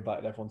before I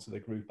invited everyone to the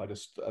group, I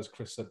just, as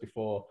Chris said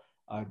before,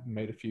 I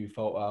made a few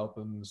photo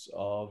albums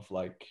of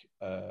like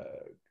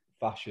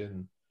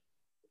fashion,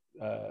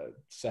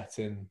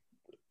 setting,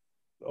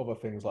 other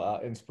things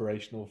like that,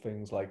 inspirational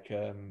things like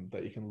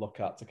that you can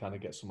look at to kind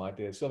of get some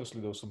ideas. So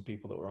obviously there were some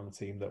people that were on the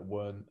team that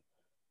weren't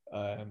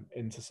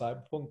into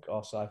cyberpunk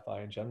or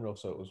sci-fi in general.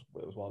 So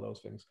it was one of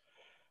those things.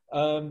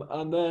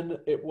 And then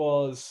it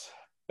was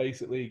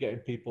basically getting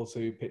people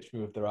to pitch me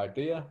with their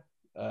idea,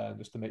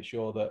 just to make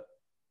sure that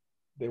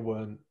they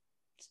weren't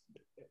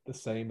the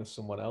same as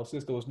someone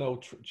else's. There was no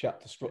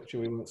chapter structure.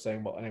 We weren't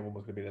saying what anyone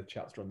was going to be the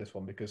chapter on this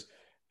one, because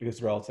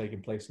they're all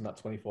taking place in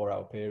that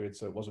 24-hour period.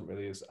 So it wasn't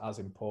really as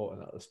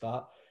important at the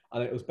start.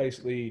 And it was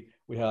basically,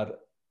 we had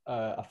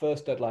a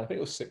first deadline. I think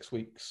it was 6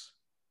 weeks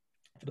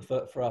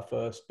for our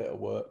first bit of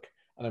work.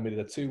 And then we did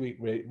a 2-week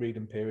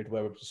reading period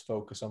where we just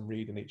focus on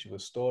reading each of the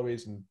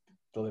stories and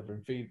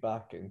delivering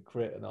feedback and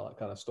crit and all that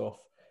kind of stuff,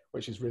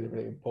 which is really,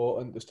 really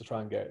important, just to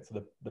try and get it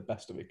to the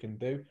best that we can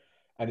do.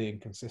 Any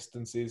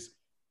inconsistencies.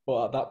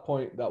 But at that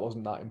point, that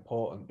wasn't that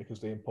important, because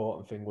the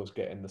important thing was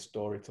getting the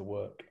story to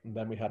work. And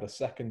then we had a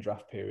second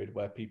draft period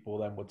where people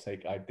then would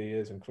take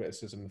ideas and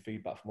criticism and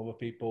feedback from other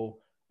people,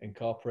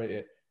 incorporate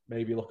it,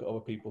 maybe look at other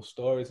people's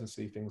stories and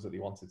see things that they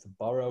wanted to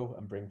borrow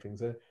and bring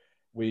things in.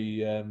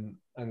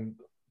 And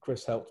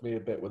Chris helped me a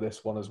bit with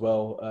this one as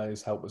well.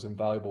 His help was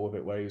invaluable with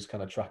it, where he was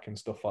kind of tracking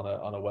stuff on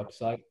a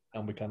website,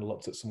 and we kind of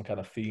looked at some kind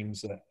of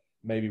themes that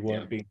maybe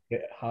weren't being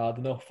hit hard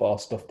enough, or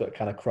stuff that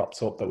kind of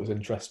cropped up that was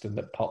interesting,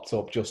 that popped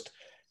up just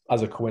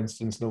as a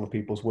coincidence in other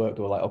people's work.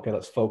 They were like, okay,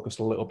 let's focus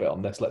a little bit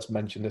on this. Let's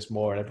mention this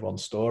more in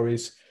everyone's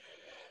stories.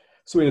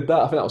 So we did that.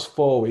 I think that was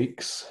 4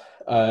 weeks,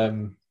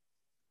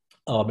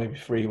 or maybe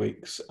 3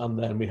 weeks. And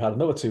then we had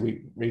another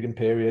 2-week reading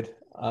period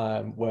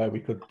where we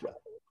could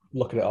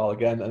look at it all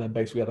again. And then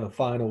basically we had a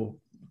final,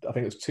 I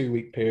think it was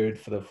 2-week period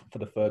for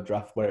the third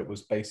draft, where it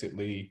was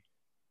basically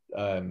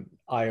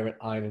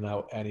ironing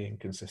out any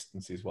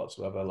inconsistencies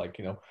whatsoever. Like,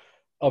 you know,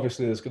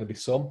 obviously there's going to be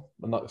some,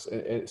 and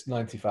it's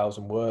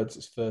 90,000 words,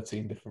 it's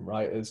 13 different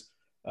writers.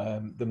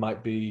 There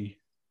might be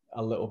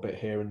a little bit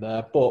here and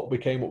there, but we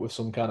came up with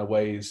some kind of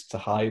ways to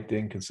hide the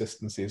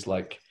inconsistencies,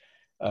 like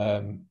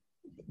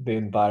the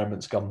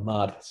environment's gone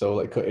mad. So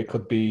it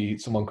could be,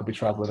 someone could be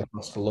traveling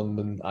across to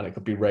London and it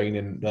could be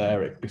raining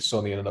there, it could be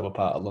sunny in another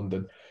part of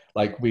London.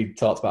 Like, we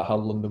talked about how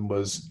London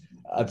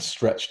had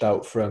stretched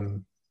out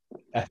from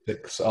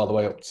Essex all the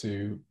way up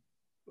to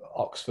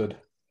Oxford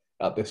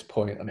at this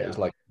point, and it was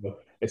like,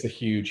 it's a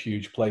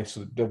huge place,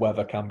 so the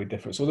weather can be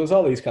different. So there's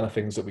all these kind of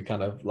things that we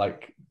kind of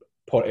like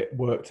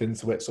worked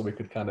into it, so we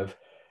could kind of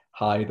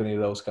hide any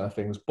of those kind of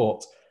things.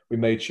 But we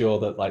made sure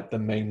that like the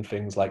main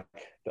things, like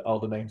all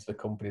the names of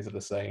the companies are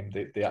the same,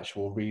 the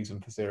actual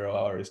reason for 0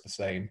 Hour is the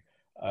same,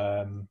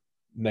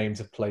 names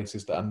of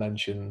places that are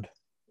mentioned,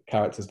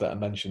 characters that are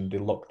mentioned, they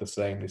look the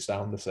same, they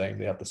sound the same,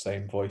 they have the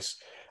same voice.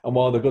 And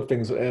one of the good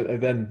things,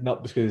 then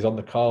not because he's on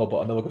the call,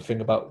 but another good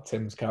thing about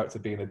Tim's character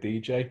being a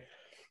DJ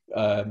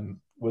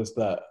was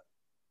that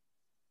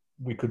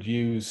we could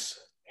use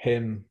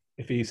him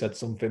if he said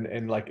something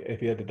in, like, if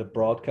he did a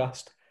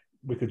broadcast,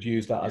 we could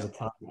use that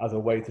as a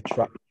way to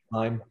track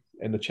time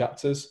in the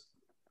chapters.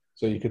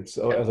 So you could,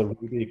 as a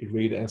reader, you could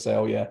read it and say,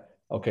 oh yeah,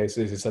 okay,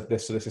 so he said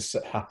this, so this is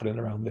happening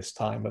around this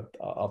time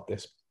of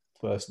this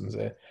person's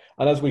here.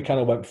 And as we kind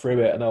of went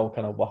through it, I know I'm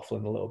kind of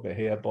waffling a little bit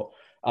here, but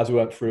as we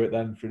went through it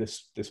then, through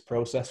this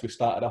process, we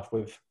started off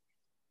with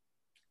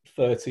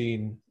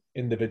 13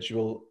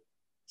 individual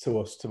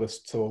to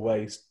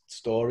away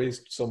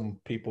stories. Some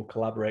people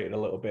collaborated a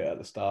little bit at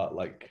the start,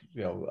 like,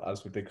 you know,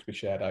 as we did, because we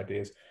shared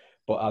ideas.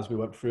 But as we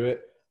went through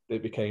it,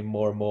 it became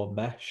more and more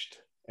meshed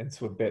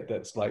into a bit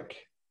that's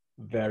like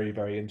very,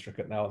 very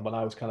intricate now. And when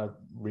I was kind of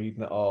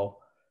reading it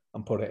all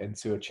and put it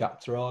into a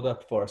chapter order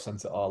before I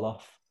sent it all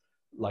off,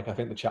 like, I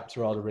think the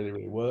chapter order really,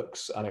 really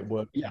works, and it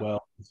works Yeah.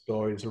 well. The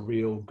story is a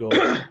real good.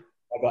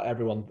 I got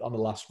everyone on the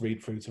last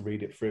read through to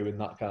read it through in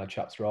that kind of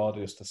chapter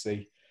order just to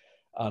see.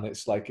 And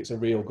it's like, it's a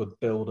real good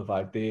build of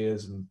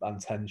ideas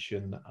and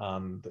tension,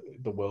 and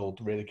the world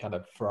really kind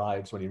of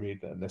thrives when you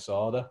read it in this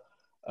order.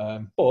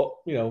 But,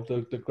 you know,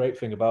 the great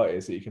thing about it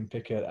is that you can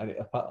pick it, and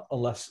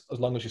as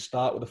long as you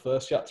start with the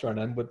first chapter and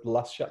end with the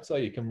last chapter,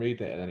 you can read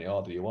it in any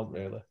order you want,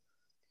 really.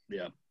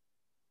 Yeah.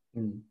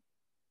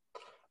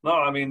 No,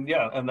 I mean,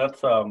 yeah, and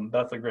that's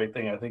a great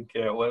thing. I think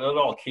when it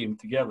all came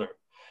together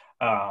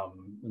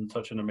in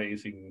such an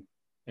amazing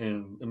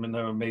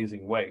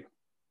way,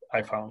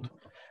 I found.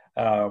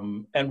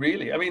 And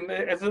really, I mean,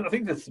 I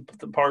think that's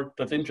the part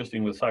that's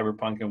interesting with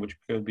cyberpunk, and which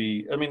could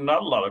be, I mean,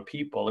 not a lot of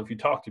people, if you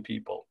talk to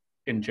people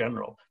in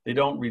general, they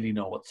don't really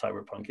know what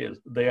cyberpunk is.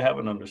 They have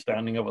an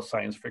understanding of what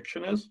science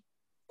fiction is,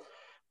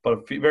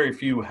 but very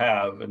few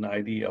have an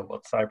idea of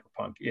what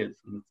cyberpunk is.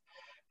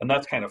 And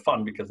that's kind of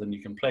fun, because then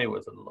you can play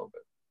with it a little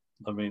bit.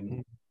 I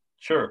mean,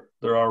 sure,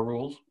 there are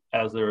rules,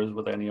 as there is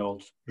with any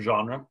old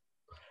genre.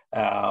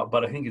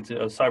 But I think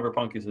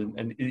cyberpunk is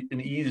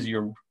an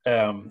easier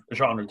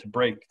genre to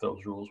break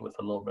those rules with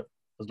a little bit,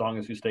 as long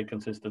as you stay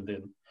consistent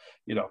in,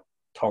 you know,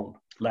 tone,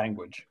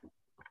 language.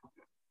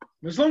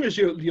 As long as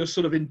you're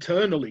sort of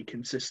internally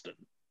consistent.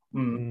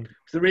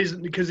 There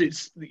isn't, because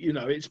it's, you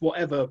know, it's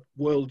whatever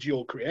world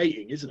you're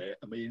creating, isn't it?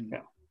 I mean,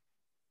 yeah.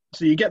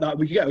 So you get that,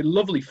 we get a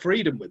lovely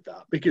freedom with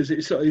that, because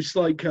it's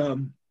like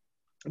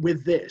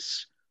with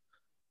this,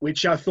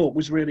 which I thought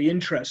was really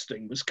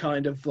interesting, was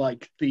kind of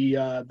like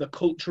the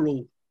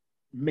cultural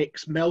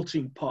mix,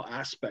 melting pot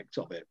aspect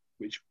of it,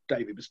 which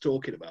David was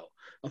talking about.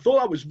 I thought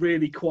that was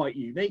really quite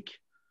unique,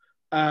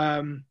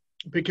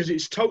 because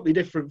it's totally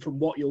different from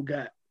what you'll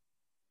get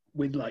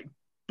with like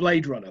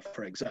Blade Runner,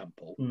 for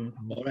example,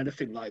 or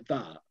anything like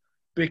that,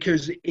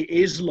 because it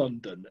is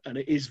London, and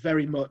it is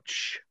very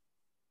much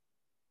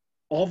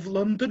of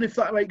London, if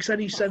that makes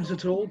any sense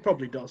at all.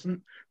 Probably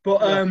doesn't,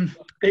 but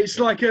it's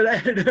like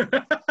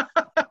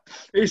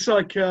it's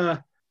like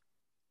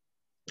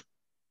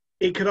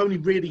it could only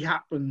really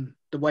happen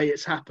the way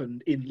it's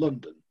happened in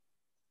London.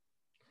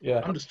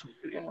 Yeah, I'm just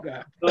I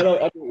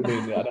don't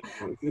mean that.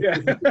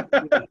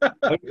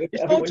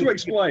 It's hard to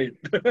explain.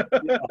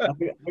 I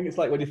think it's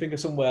like when you think of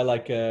somewhere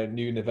like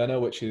New Nevada,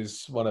 which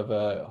is one of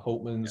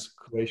Holtman's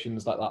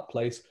creations, like that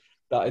place.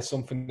 That is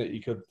something that you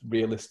could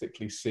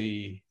realistically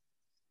see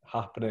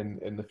happening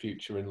in the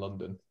future in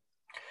London,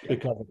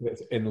 because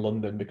it's in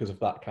London because of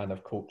that kind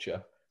of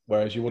culture.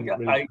 Whereas you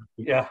wouldn't. I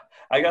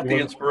got the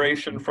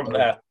inspiration from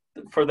that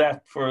from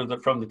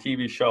the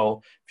TV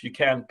show. If you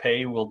can't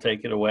pay, we'll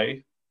take it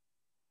away.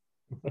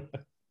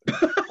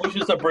 Which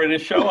is a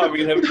British show. I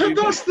mean,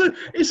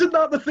 isn't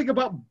that the thing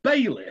about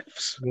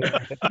bailiffs?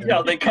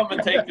 Yeah, they come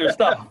and take your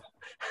stuff.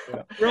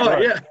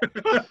 Right, yeah.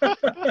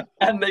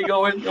 And they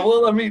go in.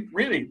 Well, I mean,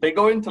 really, they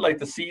go into like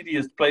the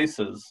seediest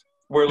places,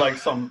 where like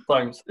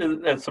sometimes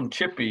at some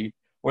chippy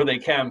where they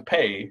can't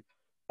pay,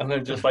 and they're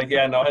just like,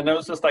 yeah, no. And it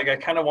was just like, I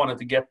kind of wanted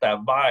to get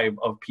that vibe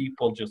of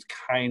people just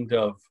kind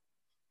of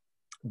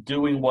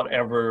doing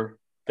whatever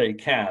they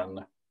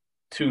can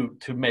to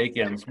make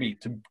ends meet,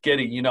 to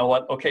getting, you know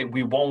what, okay,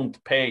 we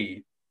won't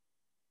pay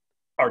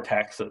our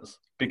taxes,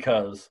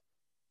 because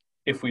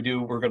if we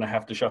do, we're going to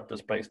have to shut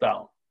this place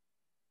down.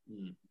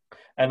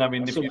 And I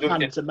mean, if you look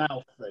at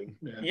hand-to-mouth thing,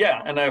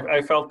 and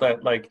I felt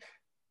that, like,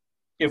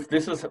 if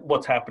this is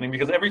what's happening,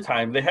 because every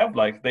time they have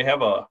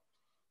a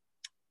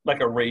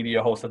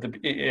radio host at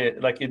the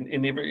like in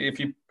if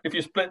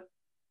you split,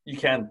 you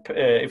can't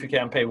if you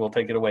can't pay, we'll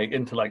take it away,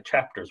 into like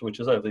chapters, which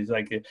is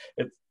like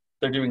it's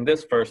they're doing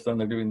this first, then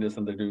they're doing this,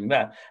 and they're doing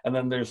that, and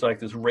then there's like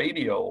this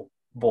radio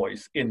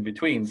voice in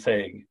between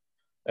saying,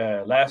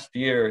 last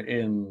year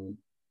in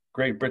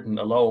Great Britain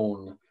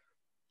alone,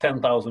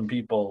 10,000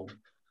 people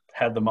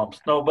had the mumps.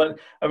 No, but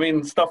I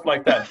mean, stuff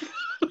like that.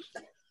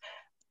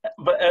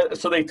 But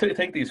so they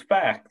take these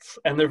facts,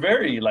 and they're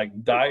very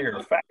like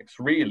dire facts,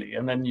 really,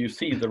 and then you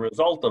see the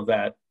result of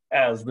that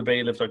as the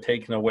bailiffs are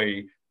taking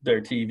away their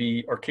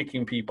TV or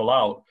kicking people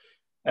out,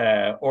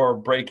 or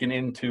breaking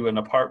into an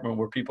apartment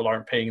where people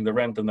aren't paying the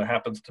rent, and there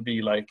happens to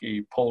be like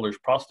a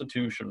Polish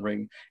prostitution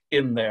ring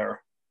in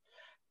there.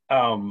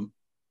 And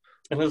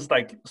it's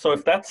like, so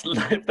if that's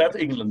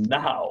England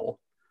now,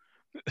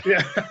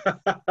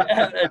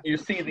 and you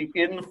see the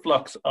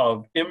influx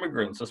of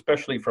immigrants,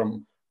 especially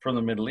from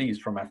the Middle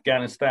East, from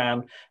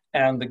Afghanistan,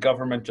 and the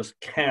government just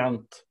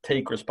can't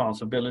take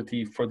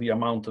responsibility for the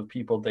amount of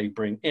people they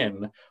bring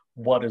in,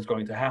 what is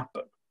going to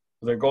happen?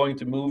 They're going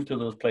to move to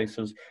those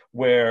places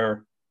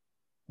where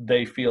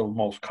they feel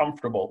most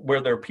comfortable,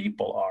 where their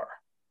people are,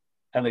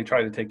 and they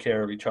try to take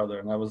care of each other.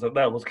 And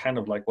that was kind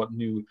of like what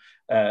New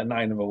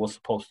Nineveh was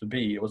supposed to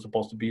be. It was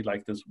supposed to be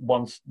like this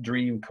once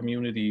dream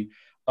community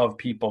of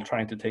people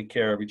trying to take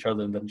care of each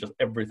other, and then just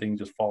everything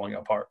just falling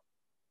apart.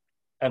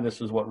 And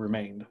this is what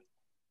remained.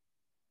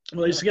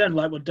 Well, it's again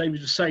like what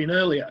David was saying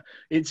earlier.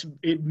 It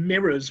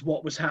mirrors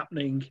what was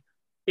happening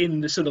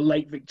in the sort of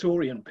late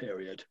Victorian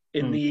period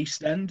in the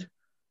East End.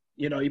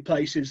 you know, your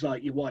places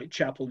like your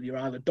Whitechapel, your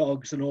Isle of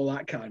Dogs, and all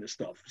that kind of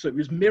stuff. So it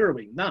was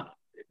mirroring that.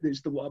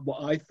 Is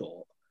what I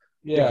thought.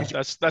 Yeah,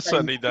 that's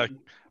certainly the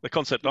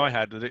concept I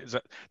had. That is,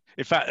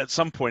 in fact, at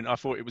some point I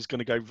thought it was going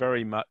to go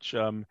very much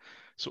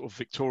sort of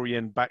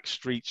Victorian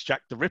backstreets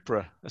Jack the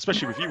Ripper,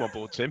 especially with you on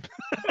board, Tim.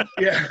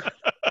 Yeah,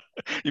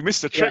 you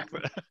missed a trick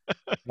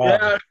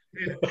yeah.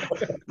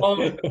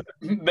 Well,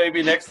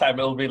 maybe next time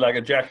it'll be like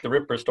a Jack the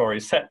Ripper story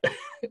set.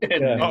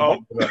 Oh,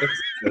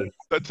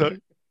 that's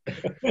an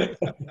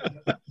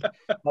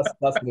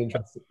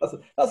interesting.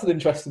 That's an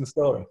interesting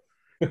story.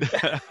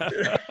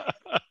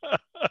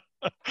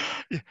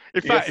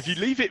 In fact, if you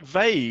leave it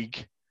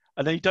vague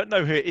and then you don't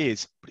know who it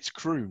is, but it's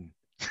Croon.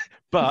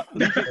 But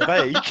leave it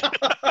vague.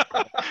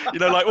 You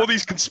know, like all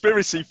these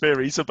conspiracy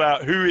theories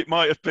about who it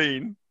might have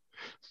been,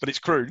 but it's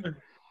Croon.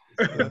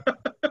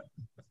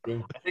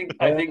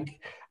 I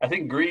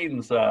think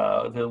Green's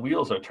the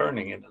wheels are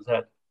turning in his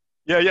head.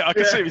 Yeah, I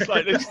can see him. It's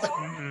like this.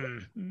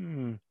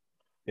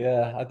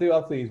 Yeah, I do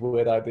have these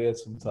weird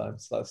ideas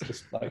sometimes. That's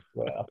just like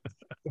the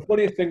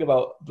funniest thing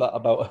about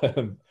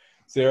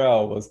 0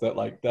 Hour was that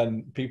like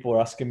then people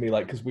were asking me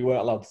like because we weren't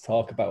allowed to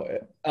talk about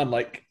it, and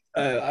like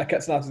I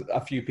kept asking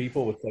a few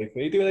people would say, "Are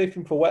you doing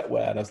anything for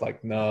Wetware?" And I was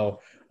like, "No,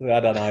 I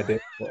had an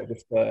idea, but it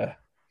just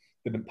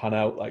didn't pan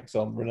out. Like,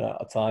 so I'm running out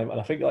of time." And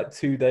I think like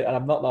 2 days, and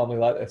I'm not normally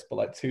like this, but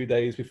like 2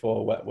 days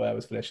before Wetware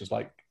was finished, I was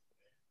like,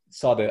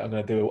 "Sod it, I'm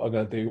gonna do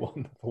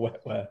one for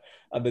Wetware,"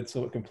 and did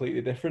something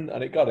completely different,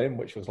 and it got in,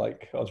 which was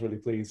like I was really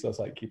pleased. So I was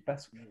like,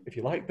 if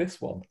you like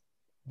this one,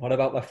 what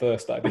about my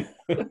first idea?"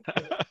 I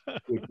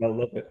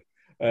love it.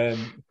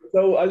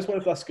 So I just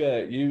wanted to ask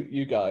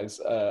you guys,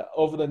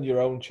 other than your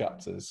own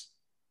chapters,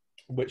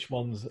 which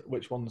ones,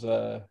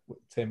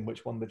 Tim,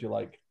 which one did you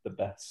like the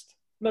best?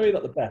 No, maybe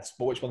not the best,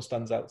 but which one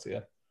stands out to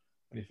you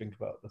when you think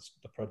about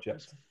the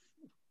project?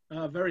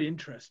 Very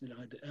interesting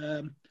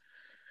idea.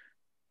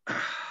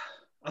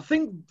 I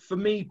think for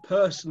me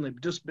personally,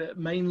 just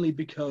mainly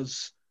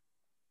because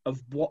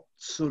of what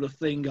sort of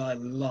thing I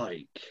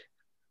like,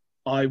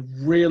 I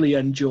really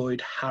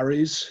enjoyed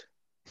Harry's.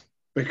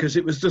 Because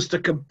it was just a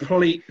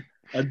complete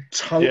and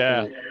total.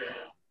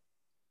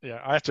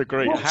 Yeah, I have to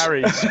agree.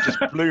 Harry's just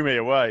blew me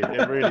away.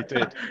 It really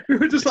did. We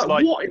were just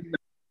like, what in the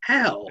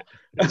hell?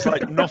 It's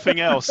like nothing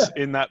else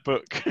in that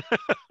book.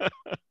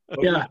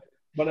 Yeah.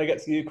 When I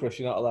get to you, Chris,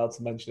 you're not allowed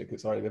to mention it because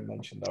it's already been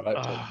mentioned, all right?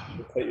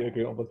 But take your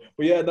agreement.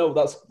 But yeah, no,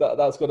 that's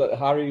good.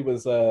 Harry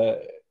was a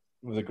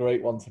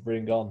great one to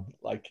bring on.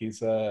 Like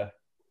his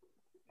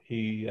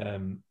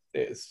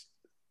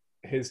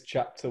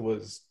chapter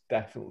was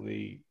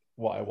definitely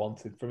what I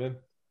wanted from him.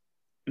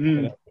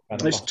 You know,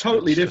 it's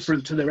totally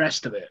different to the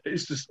rest of it.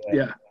 It's just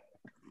yeah.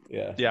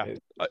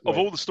 Of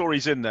all the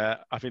stories in there,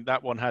 I think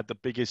that one had the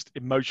biggest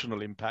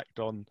emotional impact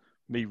on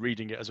me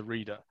reading it as a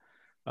reader.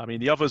 I mean,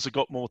 the others have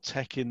got more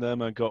tech in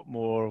them and got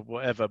more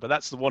whatever, but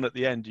that's the one at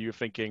the end you're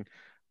thinking,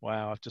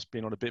 wow, I've just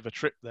been on a bit of a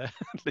trip there,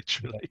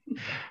 literally.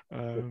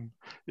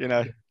 You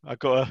know,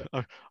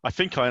 I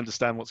think I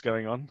understand what's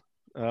going on.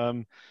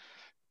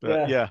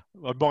 But yeah,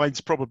 my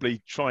mind's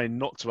probably trying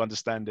not to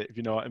understand it, if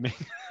you know what I mean.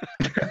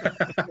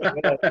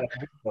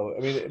 I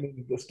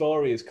mean, the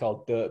story is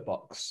called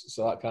Dirtbox,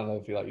 so that kind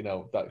of, like, you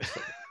know, that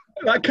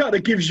kind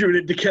of gives you an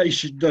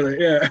indication,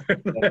 doesn't it? Yeah.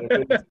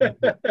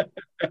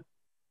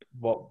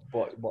 What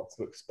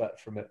to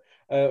expect from it.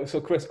 So,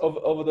 Chris,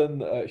 other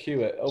than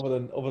Hewitt, other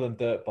than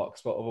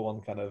Dirtbox, what other one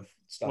kind of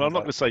stands Well, I'm not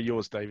out? going to say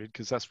yours, David,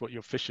 because that's what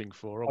you're fishing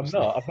for. Obviously.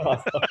 I'm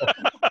not.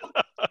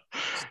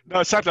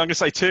 No, sadly, I'm going to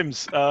say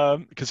Tim's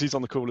because he's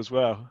on the call as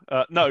well.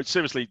 No,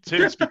 seriously,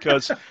 Tim's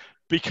because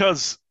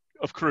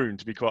of Croon.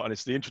 To be quite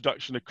honest, the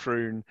introduction of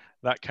Croon,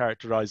 that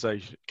character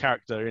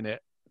in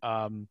it.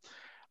 I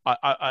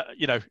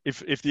you know,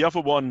 if the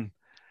other one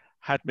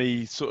had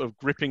me sort of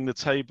gripping the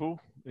table,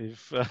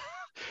 if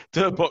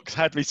Dirtbox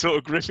had me sort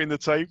of gripping the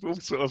table,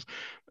 sort of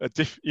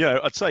you know,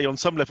 I'd say on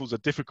some levels a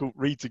difficult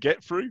read to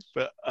get through,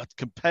 but a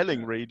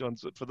compelling read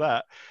for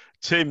that.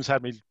 Tim's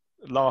had me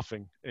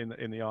laughing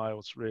in the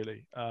aisles,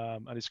 really,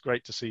 and it's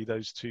great to see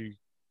those two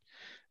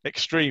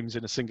extremes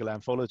in a single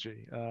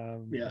anthology,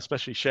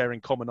 especially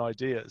sharing common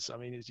ideas. I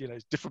mean, it's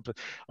different.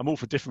 I'm all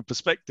for different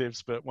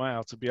perspectives, but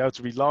wow, to be able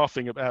to be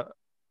laughing about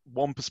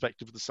one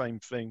perspective of the same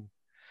thing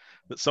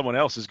that someone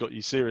else has got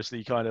you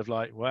seriously kind of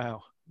like,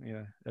 wow,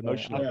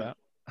 emotional about.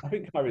 I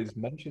think Harry's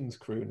mentions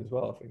Croon as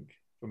well, I think,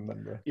 from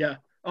memory. Yeah.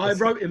 I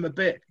wrote him a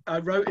bit. I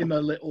wrote him a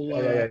little.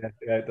 Yeah,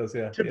 it does.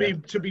 Yeah.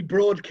 To be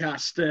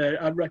broadcast,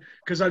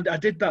 because I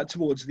did that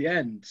towards the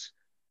end,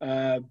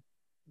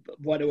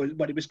 when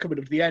it was coming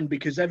up to the end,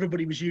 because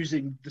everybody was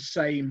using the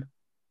same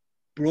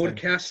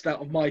broadcast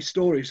out of my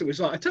story. So it was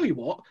like, I tell you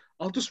what,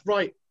 I'll just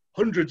write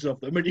hundreds of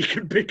them, and you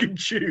can pick and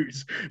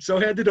choose. So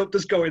I ended up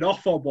just going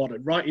off on one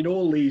and writing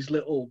all these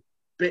little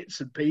bits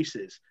and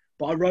pieces.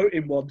 But I wrote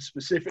him one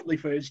specifically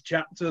for his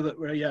chapter that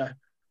were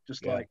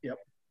It's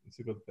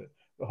a good bit.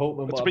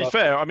 But to be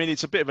fair, I mean,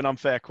 it's a bit of an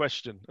unfair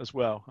question as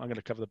well. I'm going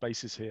to cover the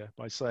bases here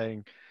by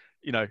saying,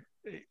 I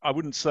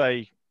wouldn't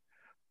say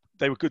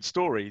they were good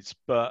stories,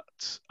 but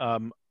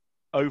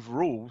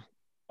overall,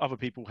 other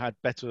people had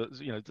better,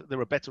 there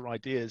were better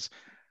ideas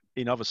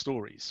in other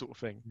stories, sort of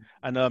thing.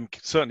 And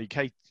certainly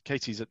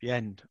Katie's at the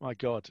end. My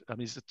God, I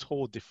mean, it's a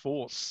tour de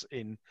force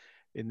in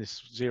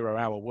this 0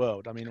 Hour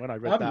world. I mean, when I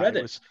read that, read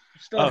it. was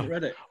still haven't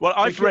read it. Well,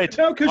 I've read.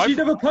 No, because you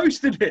never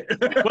posted it.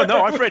 Well,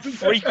 no, I've read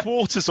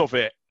 3/4 of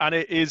it, and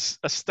it is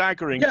a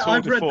staggering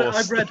tour de force.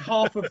 I've read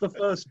half of the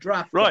first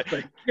draft. Right.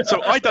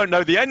 So I don't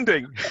know the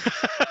ending.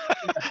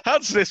 How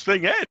does this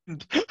thing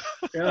end?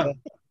 Yeah.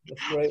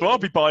 So I'll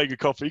be buying a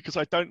copy because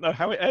I don't know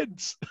how it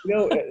ends.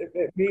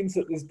 It means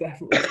that there's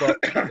definitely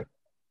 12.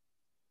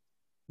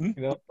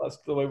 That's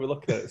the way we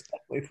look at it. It's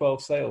definitely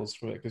 12 sales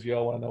from it because you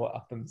all want to know what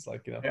happens. I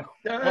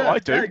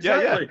do.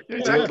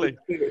 Exactly.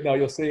 No,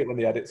 you'll see it when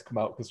the edits come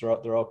out because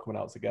they're all coming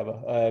out together.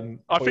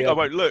 I think I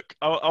won't look.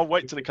 I'll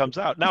wait till it comes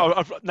out. Now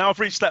I've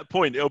reached that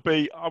point. It'll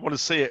be I want to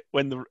see it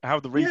when how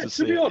the readers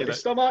see it. To be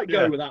honest, I might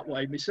go with that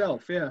way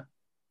myself. Yeah.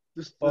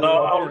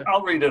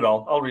 I'll read it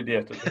all. I'll read the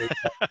edit.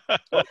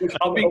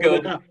 I'll be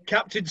good.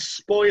 Captain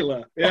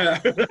Spoiler. Yeah.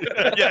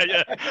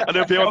 yeah. And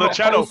it'll be on the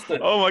channel.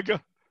 Oh my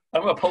God.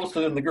 I'm gonna post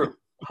it in the group.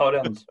 How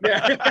it ends.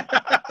 Yeah.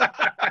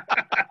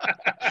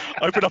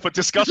 Open up a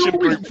discussion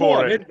group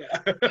for it.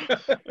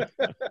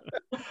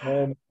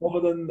 Other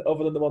than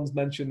the ones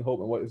mentioned,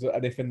 Holtman, what is there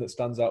anything that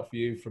stands out for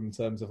you from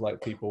terms of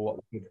people what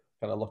we could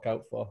kind of look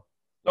out for?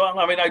 Well,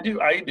 I mean, I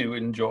do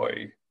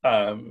enjoy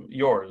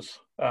yours,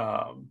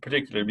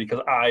 particularly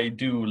because I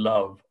do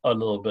love a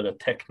little bit of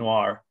tech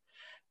noir.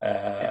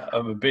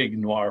 I'm a big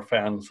noir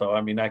fan, so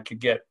I mean, I could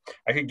get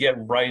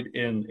right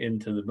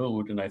into the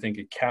mood, and I think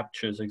it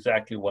captures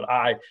exactly what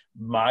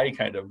my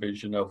kind of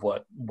vision of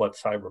what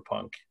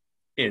cyberpunk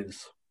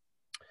is.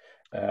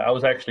 I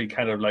was actually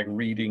kind of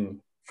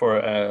reading for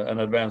an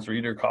advanced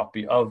reader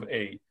copy of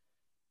a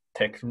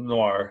tech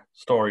noir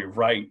story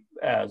right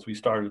as we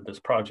started this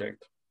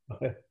project.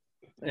 Okay.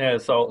 Yeah,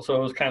 so it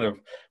was kind of,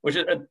 which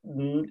is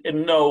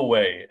in no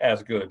way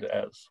as good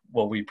as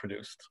what we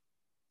produced,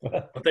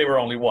 but they were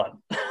only one.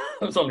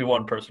 It was only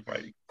one person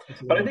writing.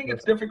 But I think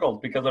it's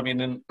difficult because I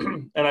mean, and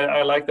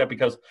I like that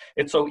because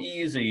it's so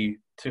easy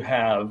to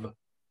have,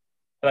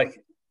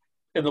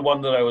 in the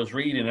one that I was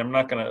reading, I'm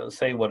not going to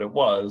say what it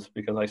was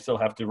because I still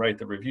have to write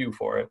the review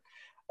for it.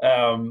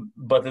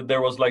 But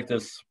there was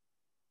this,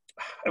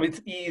 I mean,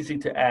 it's easy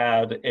to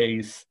add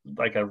a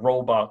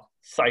robot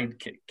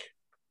sidekick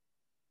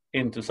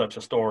into such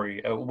a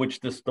story, which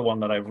the one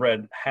that I've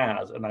read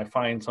has, and I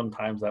find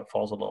sometimes that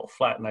falls a little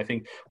flat. And I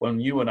think when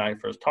you and I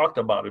first talked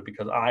about it,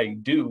 because I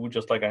do,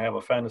 just like I have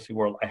a fantasy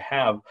world, I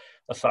have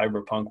a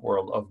cyberpunk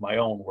world of my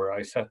own where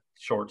I set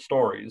short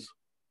stories.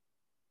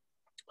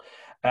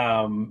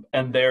 And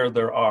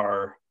there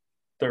are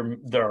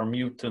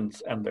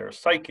mutants and there are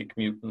psychic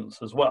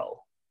mutants as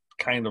well,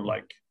 kind of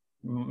like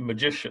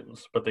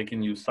magicians, but they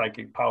can use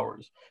psychic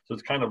powers. So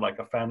it's kind of like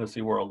a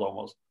fantasy world,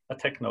 almost a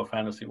techno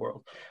fantasy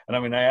world. And I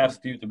mean, I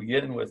asked you to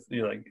begin with,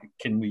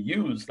 can we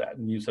use that?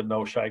 And you said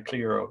no, stay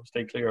clear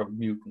of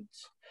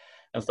mutants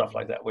and stuff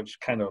like that, which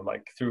kind of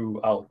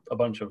threw out a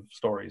bunch of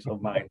stories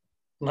of mine,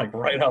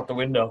 right out the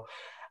window.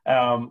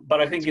 But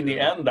I think in the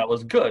end that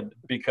was good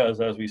because,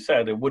 as we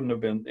said, it wouldn't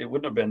have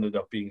ended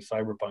up being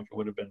cyberpunk. It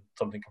would have been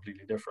something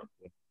completely different.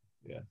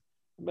 Yeah.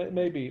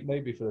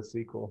 Maybe for the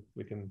sequel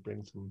we can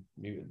bring some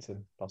mutants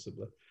in,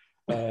 possibly.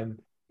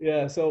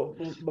 Yeah, so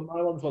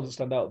my ones that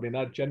stand out. I mean,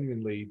 I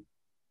genuinely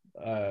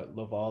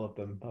love all of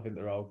them. I think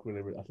they're all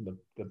really, I think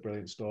they're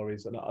brilliant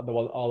stories, and all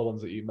the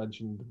ones that you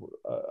mentioned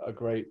are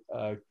great.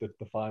 The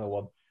final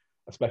one,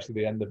 especially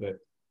the end of it,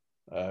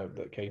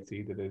 that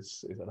Katie did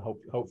is and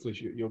hopefully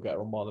you'll get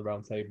on more of the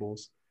round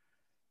tables.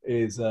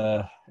 It's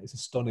a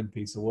stunning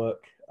piece of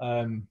work.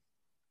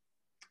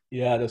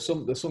 Yeah, there's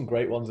some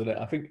great ones in it.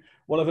 I think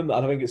one of them,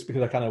 and I think it's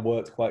because I kind of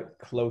worked quite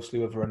closely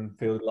with her and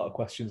fielded a lot of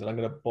questions, and I'm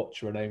going to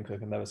butcher her name because I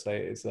can never say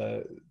it.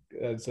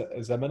 It's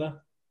Zemina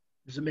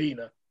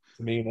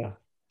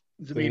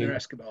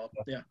Escobar.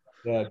 Yeah.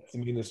 Yeah,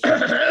 Zemina's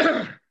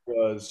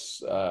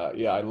was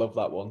I love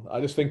that one.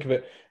 I just think of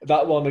it,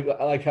 that one,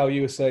 like how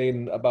you were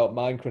saying about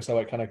mine, Chris, how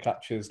it kind of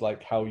captures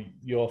how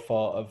your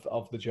thought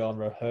of the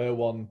genre. Her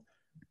one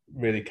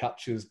really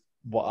captures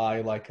what I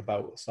like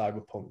about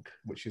cyberpunk,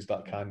 which is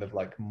that kind of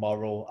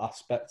moral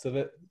aspect of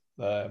it.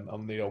 And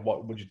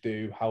what would you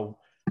do? How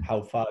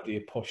far do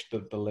you push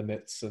the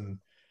limits and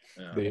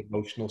the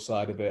emotional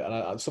side of it?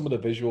 And some of the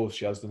visuals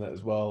she has in it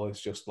as well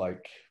is just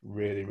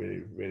really,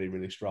 really, really,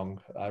 really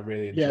strong. I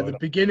really enjoyed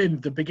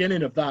the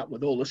beginning of that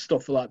with all the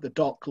stuff like the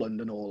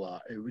Dockland and all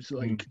that. It was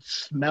you could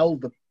smell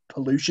the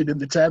pollution in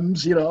the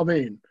Thames. You know what I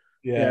mean?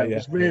 Yeah. It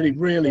was really,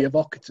 really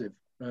evocative.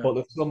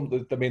 But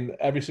I mean,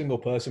 every single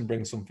person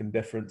brings something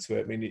different to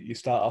it. I mean, you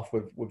start off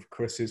with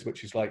Chris's,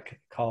 which is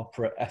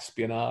corporate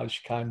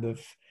espionage kind of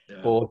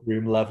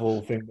boardroom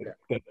level thing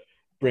that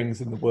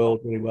brings in the world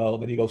really well.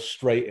 Then you go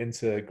straight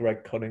into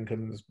Greg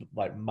Cunningham's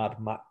Mad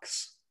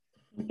Max.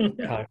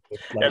 Kind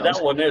of,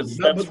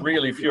 that's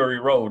really Fury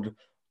Road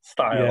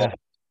style.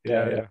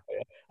 Yeah.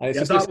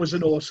 That was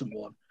an awesome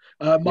one.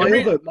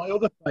 My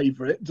other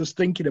favourite, just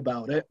thinking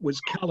about it,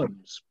 was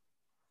Callum's.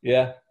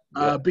 Yeah.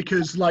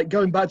 Because, like,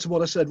 going back to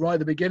what I said right at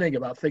the beginning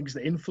about things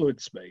that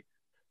influenced me,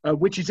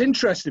 which is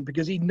interesting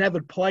because he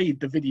never played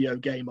the video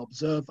game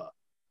Observer.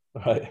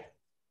 Right.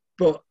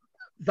 But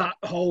that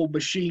whole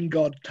machine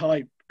god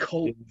type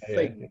cult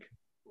thing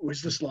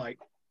was just like,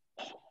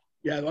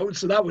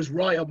 so that was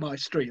right up my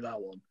street,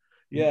 that one.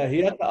 Yeah,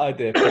 he had that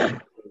idea pretty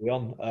early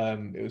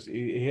on.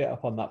 He hit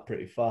up on that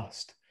pretty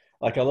fast.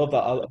 Like, I love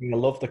that. I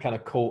love the kind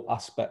of cult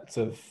aspect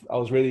of.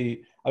 I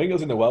think it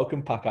was in the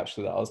welcome pack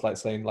actually that I was like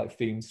saying like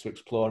themes to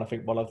explore, and I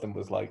think one of them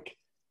was like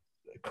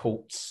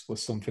cults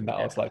was something that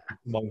I was like,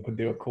 Mom could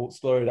do a cult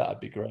story, that'd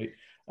be great,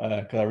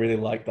 because I really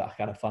like that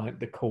kind of find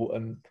the cult.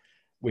 And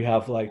we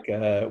have like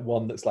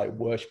one that's like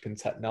worshipping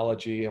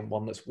technology and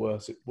one that's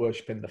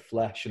worshipping the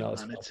flesh, and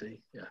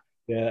humanity.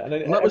 Yeah, and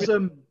then that was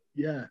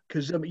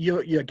because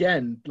you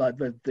again, like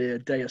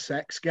the Deus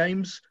Ex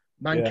games,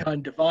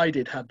 Mankind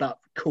Divided had that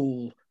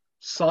cool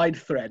side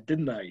thread,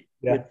 didn't they?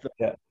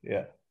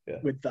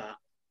 With that,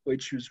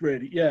 which was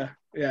really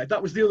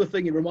that was the other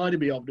thing it reminded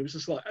me of. It was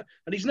just like,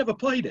 and he's never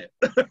played it.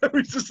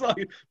 It's just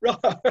like, right.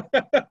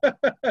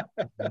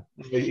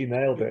 He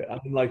nailed it. I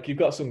mean, like, you've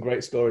got some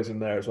great stories in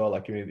there as well.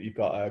 Like, I mean, you've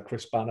got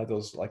Chris Banner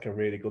does like a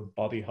really good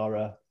body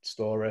horror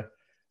story.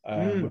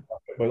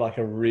 With like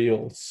a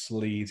real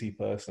sleazy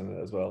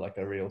person as well, like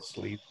a real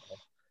sleazy.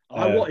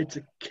 I wanted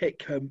to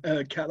kick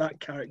that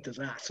character's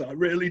ass. I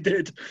really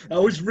did. I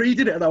was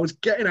reading it and I was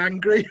getting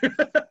angry.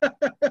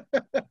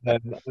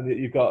 And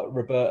you've got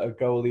Roberta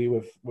Goli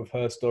with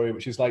her story,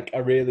 which is like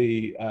a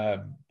really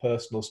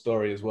personal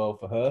story as well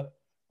for her.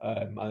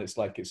 And it's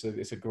like it's a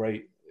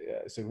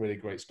really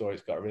great story.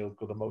 It's got a real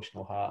good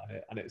emotional heart in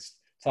it, and it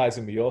ties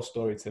in with your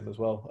story, Tim, as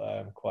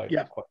well. Quite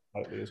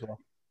tightly as well.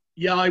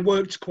 Yeah, I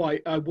worked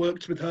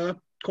with her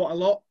quite a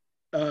lot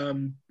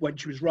when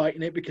she was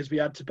writing it, because we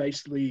had to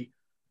basically,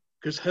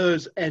 because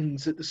hers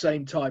ends at the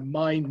same time,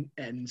 mine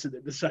ends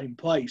at the same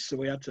place, so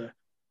we had to.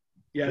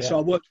 So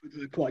I worked with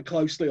her quite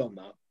closely on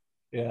that.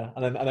 Yeah,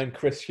 and then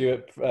Chris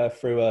Hewitt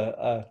threw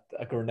a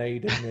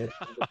grenade in there.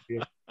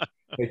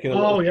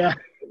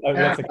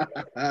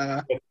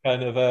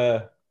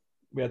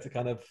 We had to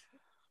kind of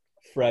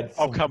thread.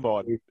 Oh, come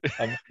on.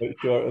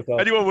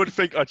 Anyone would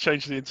think I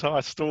changed the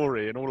entire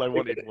story, and all I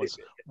wanted was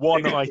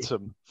one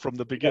item from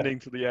the beginning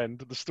to the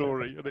end of the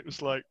story, and it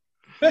was like,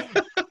 it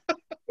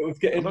was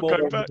getting more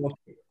and more.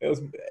 It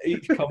was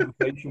each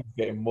conversation was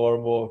getting more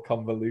and more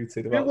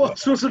convoluted. It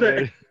was, wasn't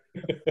it?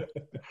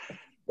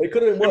 It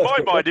could have been worse.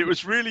 In my mind, it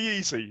was really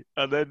easy,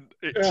 and then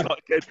it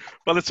started.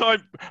 By the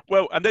time,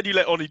 and then you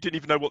let on, he didn't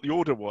even know what the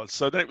order was,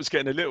 so then it was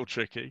getting a little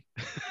tricky.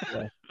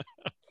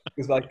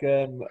 Because like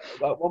it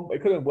could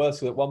have been worse.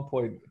 So at one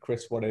point,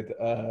 Chris wanted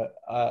a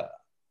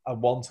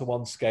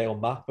 1-to-1 scale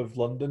map of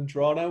London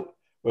drawn out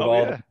with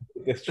all the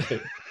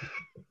districts.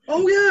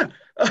 Oh yeah.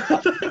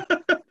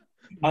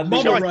 And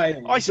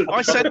monorail. I said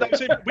that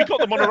to him. We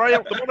got the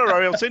monorail. The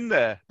monorail's in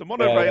there. The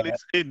monorail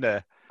is in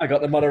there. I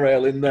got the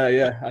monorail in there.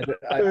 Yeah,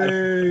 I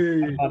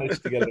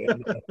managed to get it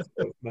in there.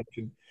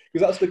 Mentioned,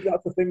 because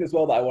that's the thing as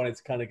well that I wanted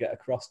to kind of get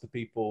across to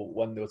people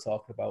when they were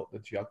talking about the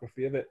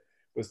geography of it,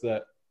 was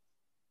that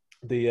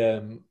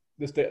the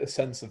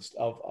sense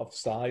of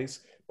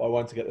size, but I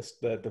wanted to get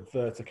the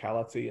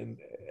verticality, and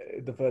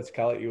the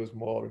verticality was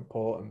more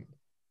important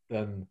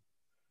than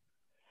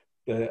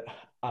the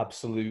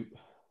absolute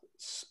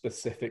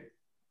specific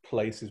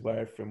places where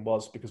everything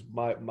was, because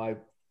my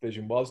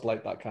vision was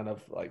like that kind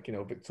of like, you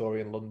know,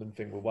 Victorian London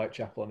thing with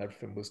Whitechapel and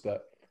everything, was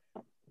that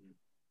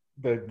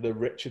the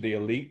richer the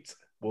elite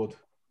would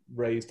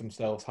raise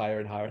themselves higher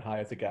and higher and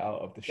higher to get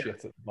out of the shit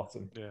at the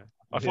bottom. Yeah.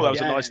 I thought that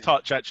was a nice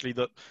touch, actually,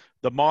 that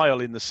the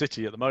Mile in the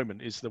city at the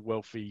moment is the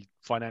wealthy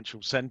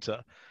financial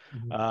centre,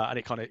 and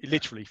it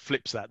literally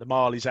flips that. The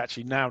Mile is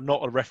actually now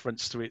not a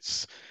reference to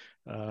its,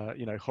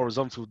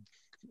 horizontal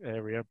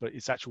area, but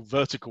its actual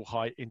vertical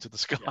height into the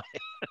sky.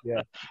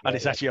 And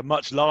it's actually a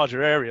much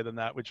larger area than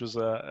that, which was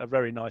a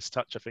very nice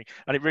touch, I think.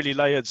 And it really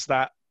layers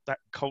that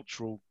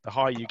cultural, the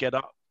higher you get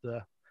up,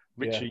 the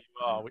richer you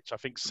are, which I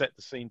think set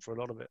the scene for a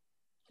lot of it.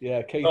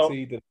 Yeah, KT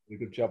did a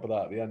good job of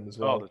that at the end as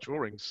well. Oh, the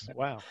drawings.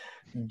 Wow.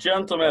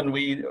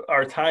 Gentlemen,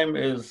 our time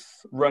is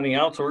running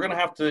out, so we're going to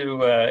have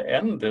to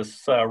end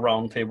this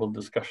roundtable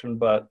discussion,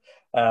 but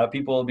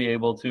people will be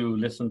able to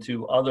listen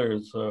to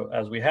others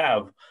as we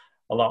have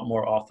a lot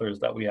more authors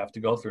that we have to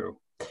go through.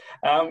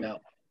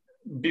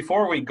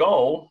 Before we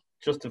go,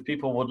 just if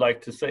people would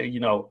like to say,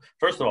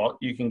 first of all,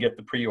 you can get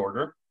the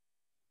pre-order.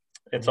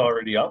 It's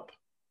already up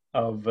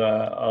of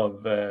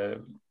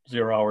 0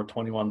 Hour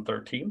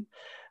 2113.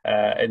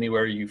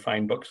 Anywhere you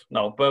find books.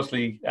 No,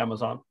 mostly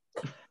Amazon.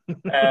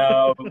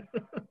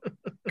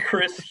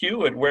 Chris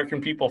Hewitt, where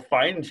can people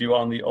find you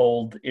on the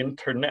old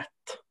internet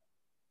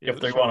if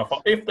they want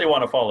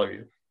to follow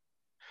you?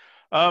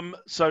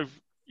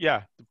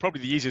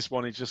 Probably the easiest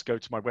one is just go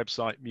to my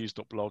website,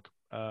 muse.blog.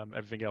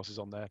 Everything else is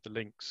on there. The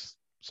links,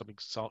 some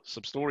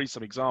stories,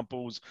 some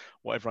examples,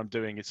 whatever I'm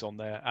doing, it's on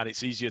there, and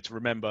it's easier to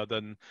remember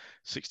than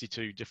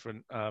 62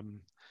 different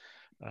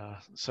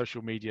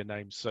social media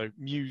names. So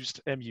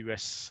mused,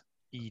 MUSED.blog.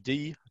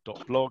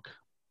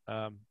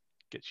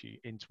 gets you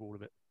into all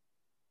of it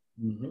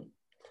Mm-hmm.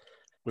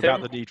 without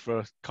Tim? the need for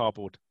a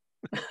cardboard.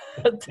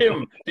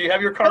 Tim, do you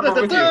have your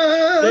cardboard with you?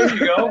 There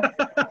you go.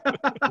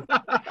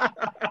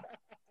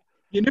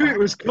 You knew it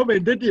was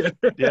coming, didn't you?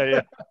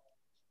 Yeah.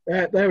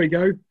 There we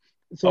go.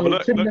 So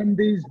look. Tim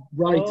Mendes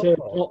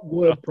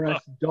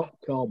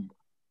writer.wordpress.com.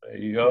 There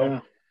you go. Yeah,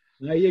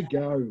 there you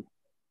go.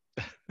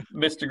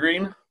 Mr.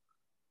 Green?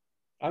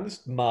 I'm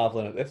just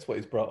marveling at this, what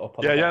he's brought up.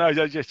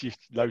 Just your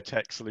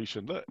low-tech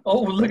solution. Look,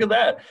 Oh, look at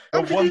that.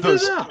 How the did you do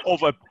wonders that?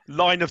 of a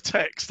line of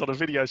text on a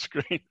video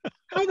screen.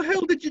 How the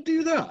hell did you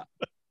do that?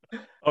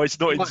 Oh, it's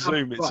not in Right,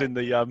 Zoom. It's right. in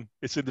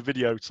the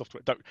video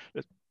software.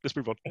 Let's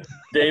move on.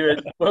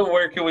 David,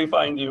 where can we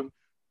find you?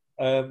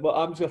 Well,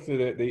 I'm just going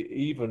to do it the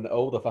even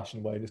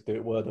older-fashioned way, just do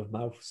it word of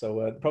mouth.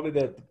 So probably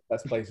the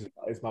best place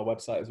is my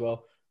website as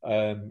well,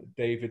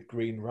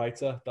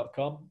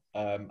 davidgreenwriter.com.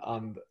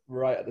 And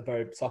right at the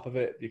very top of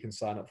it, you can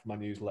sign up for my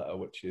newsletter,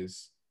 which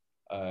is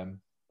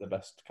the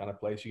best kind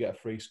of place. You get a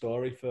free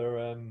story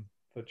for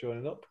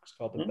joining up. It's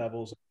called The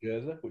Devils of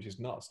Jersey, which is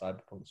not a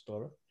cyberpunk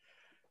story.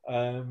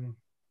 And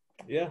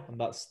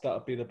that'll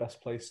be the best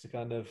place to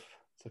kind of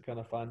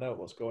find out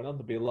what's going on.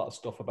 There'll be a lot of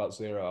stuff about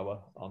 0 Hour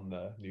on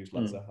the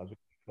newsletter as we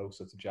get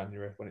closer to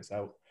January, when it's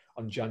out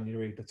on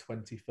January the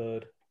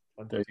 23rd.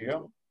 There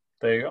you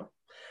go.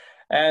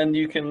 And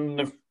you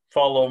can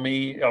follow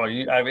me.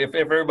 If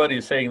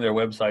everybody's saying their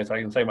websites,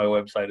 I can say my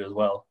website as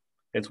well.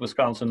 It's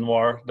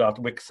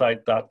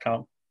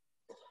wisconsinnoir.wixsite.com,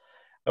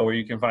 where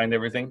you can find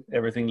everything.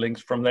 Everything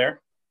links from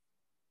there.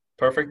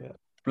 Perfect. Yeah.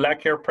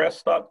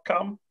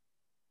 Blackhairpress.com.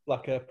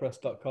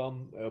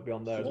 Blackhairpress.com. It'll be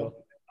on there as well.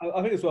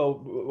 I think as well,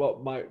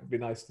 what might be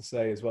nice to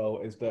say as well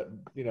is that,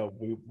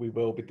 we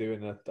will be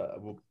doing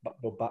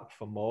we're back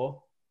for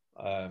more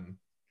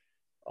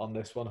on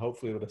this one.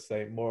 Hopefully with the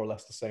same, more or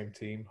less the same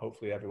team.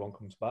 Hopefully everyone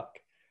comes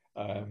back.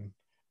 And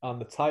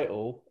the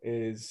title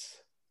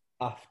is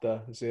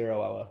After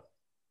 0 Hour,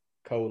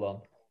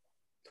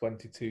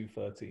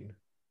 2213.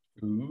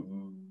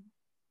 Ooh.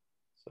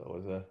 So it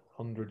was a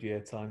 100-year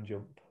time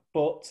jump.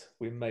 But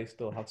we may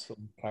still have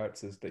some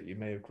characters that you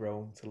may have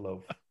grown to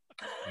love.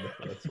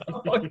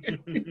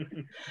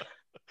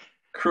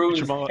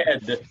 Crew's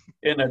head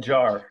in a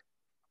jar.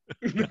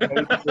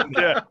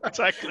 Yeah,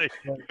 exactly.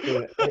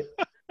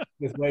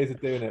 There's ways of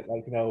doing it,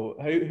 like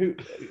who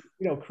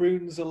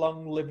Croon's a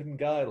long living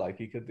guy. Like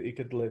he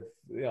could live.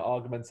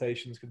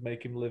 Augmentations could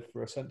make him live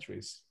for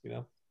centuries.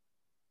 You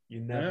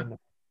never know.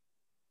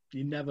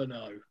 You never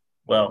know.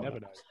 Well, you never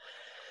know.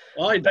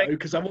 I know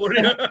because I've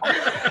already been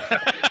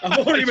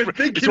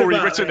thinking. It's already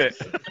about written it.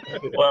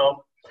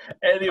 Well,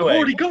 anyway, I've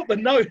already got the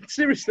note.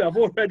 Seriously, I've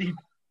already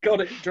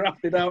got it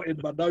drafted out in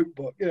my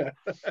notebook. Yeah.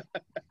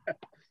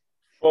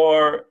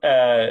 For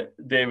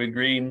David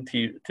Green,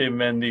 Tim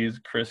Mendes,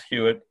 Chris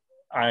Hewitt,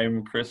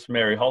 I'm Chris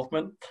Mary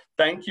Haltman.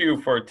 Thank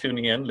you for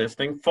tuning in,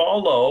 listening.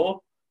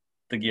 Follow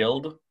the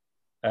Guild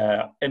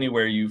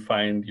anywhere you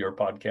find your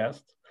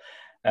podcast.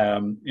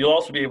 You'll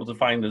also be able to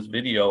find this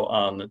video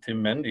on the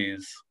Tim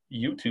Mendes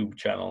YouTube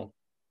channel.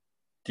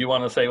 Do you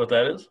want to say what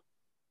that is?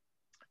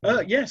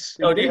 Yes.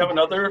 Oh, do you have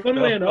another?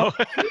 Funnily enough,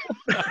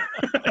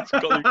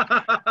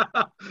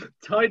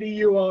 tiny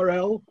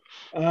URL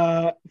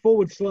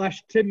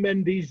 / Tim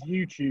Mendes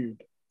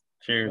YouTube.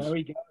 Cheers. There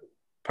we go.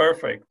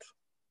 Perfect.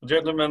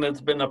 Gentlemen,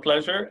 it's been a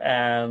pleasure,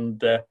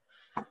 and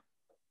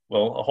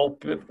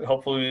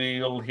hopefully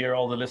you'll hear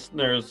all the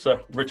listeners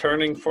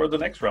returning for the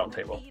next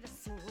roundtable.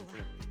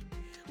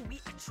 We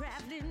are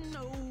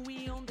traveling,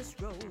 we on this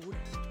road.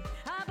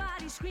 Our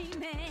bodies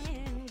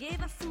screaming,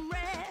 give us some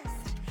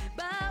rest,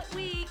 but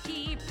we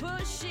keep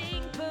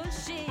pushing.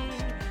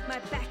 My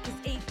back is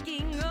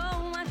aching,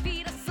 my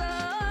feet are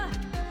sore.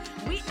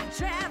 We are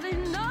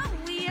traveling,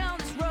 we on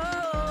this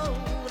road.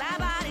 Our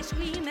bodies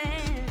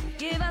screaming,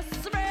 give us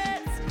some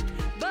rest,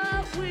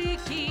 but we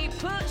keep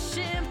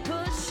pushing.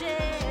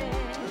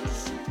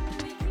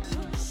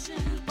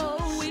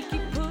 Oh, we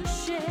keep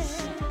pushing.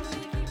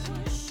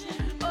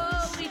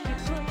 Oh, we keep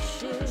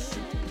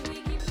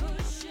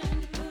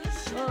pushing.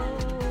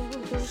 Oh,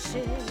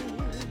 pushing.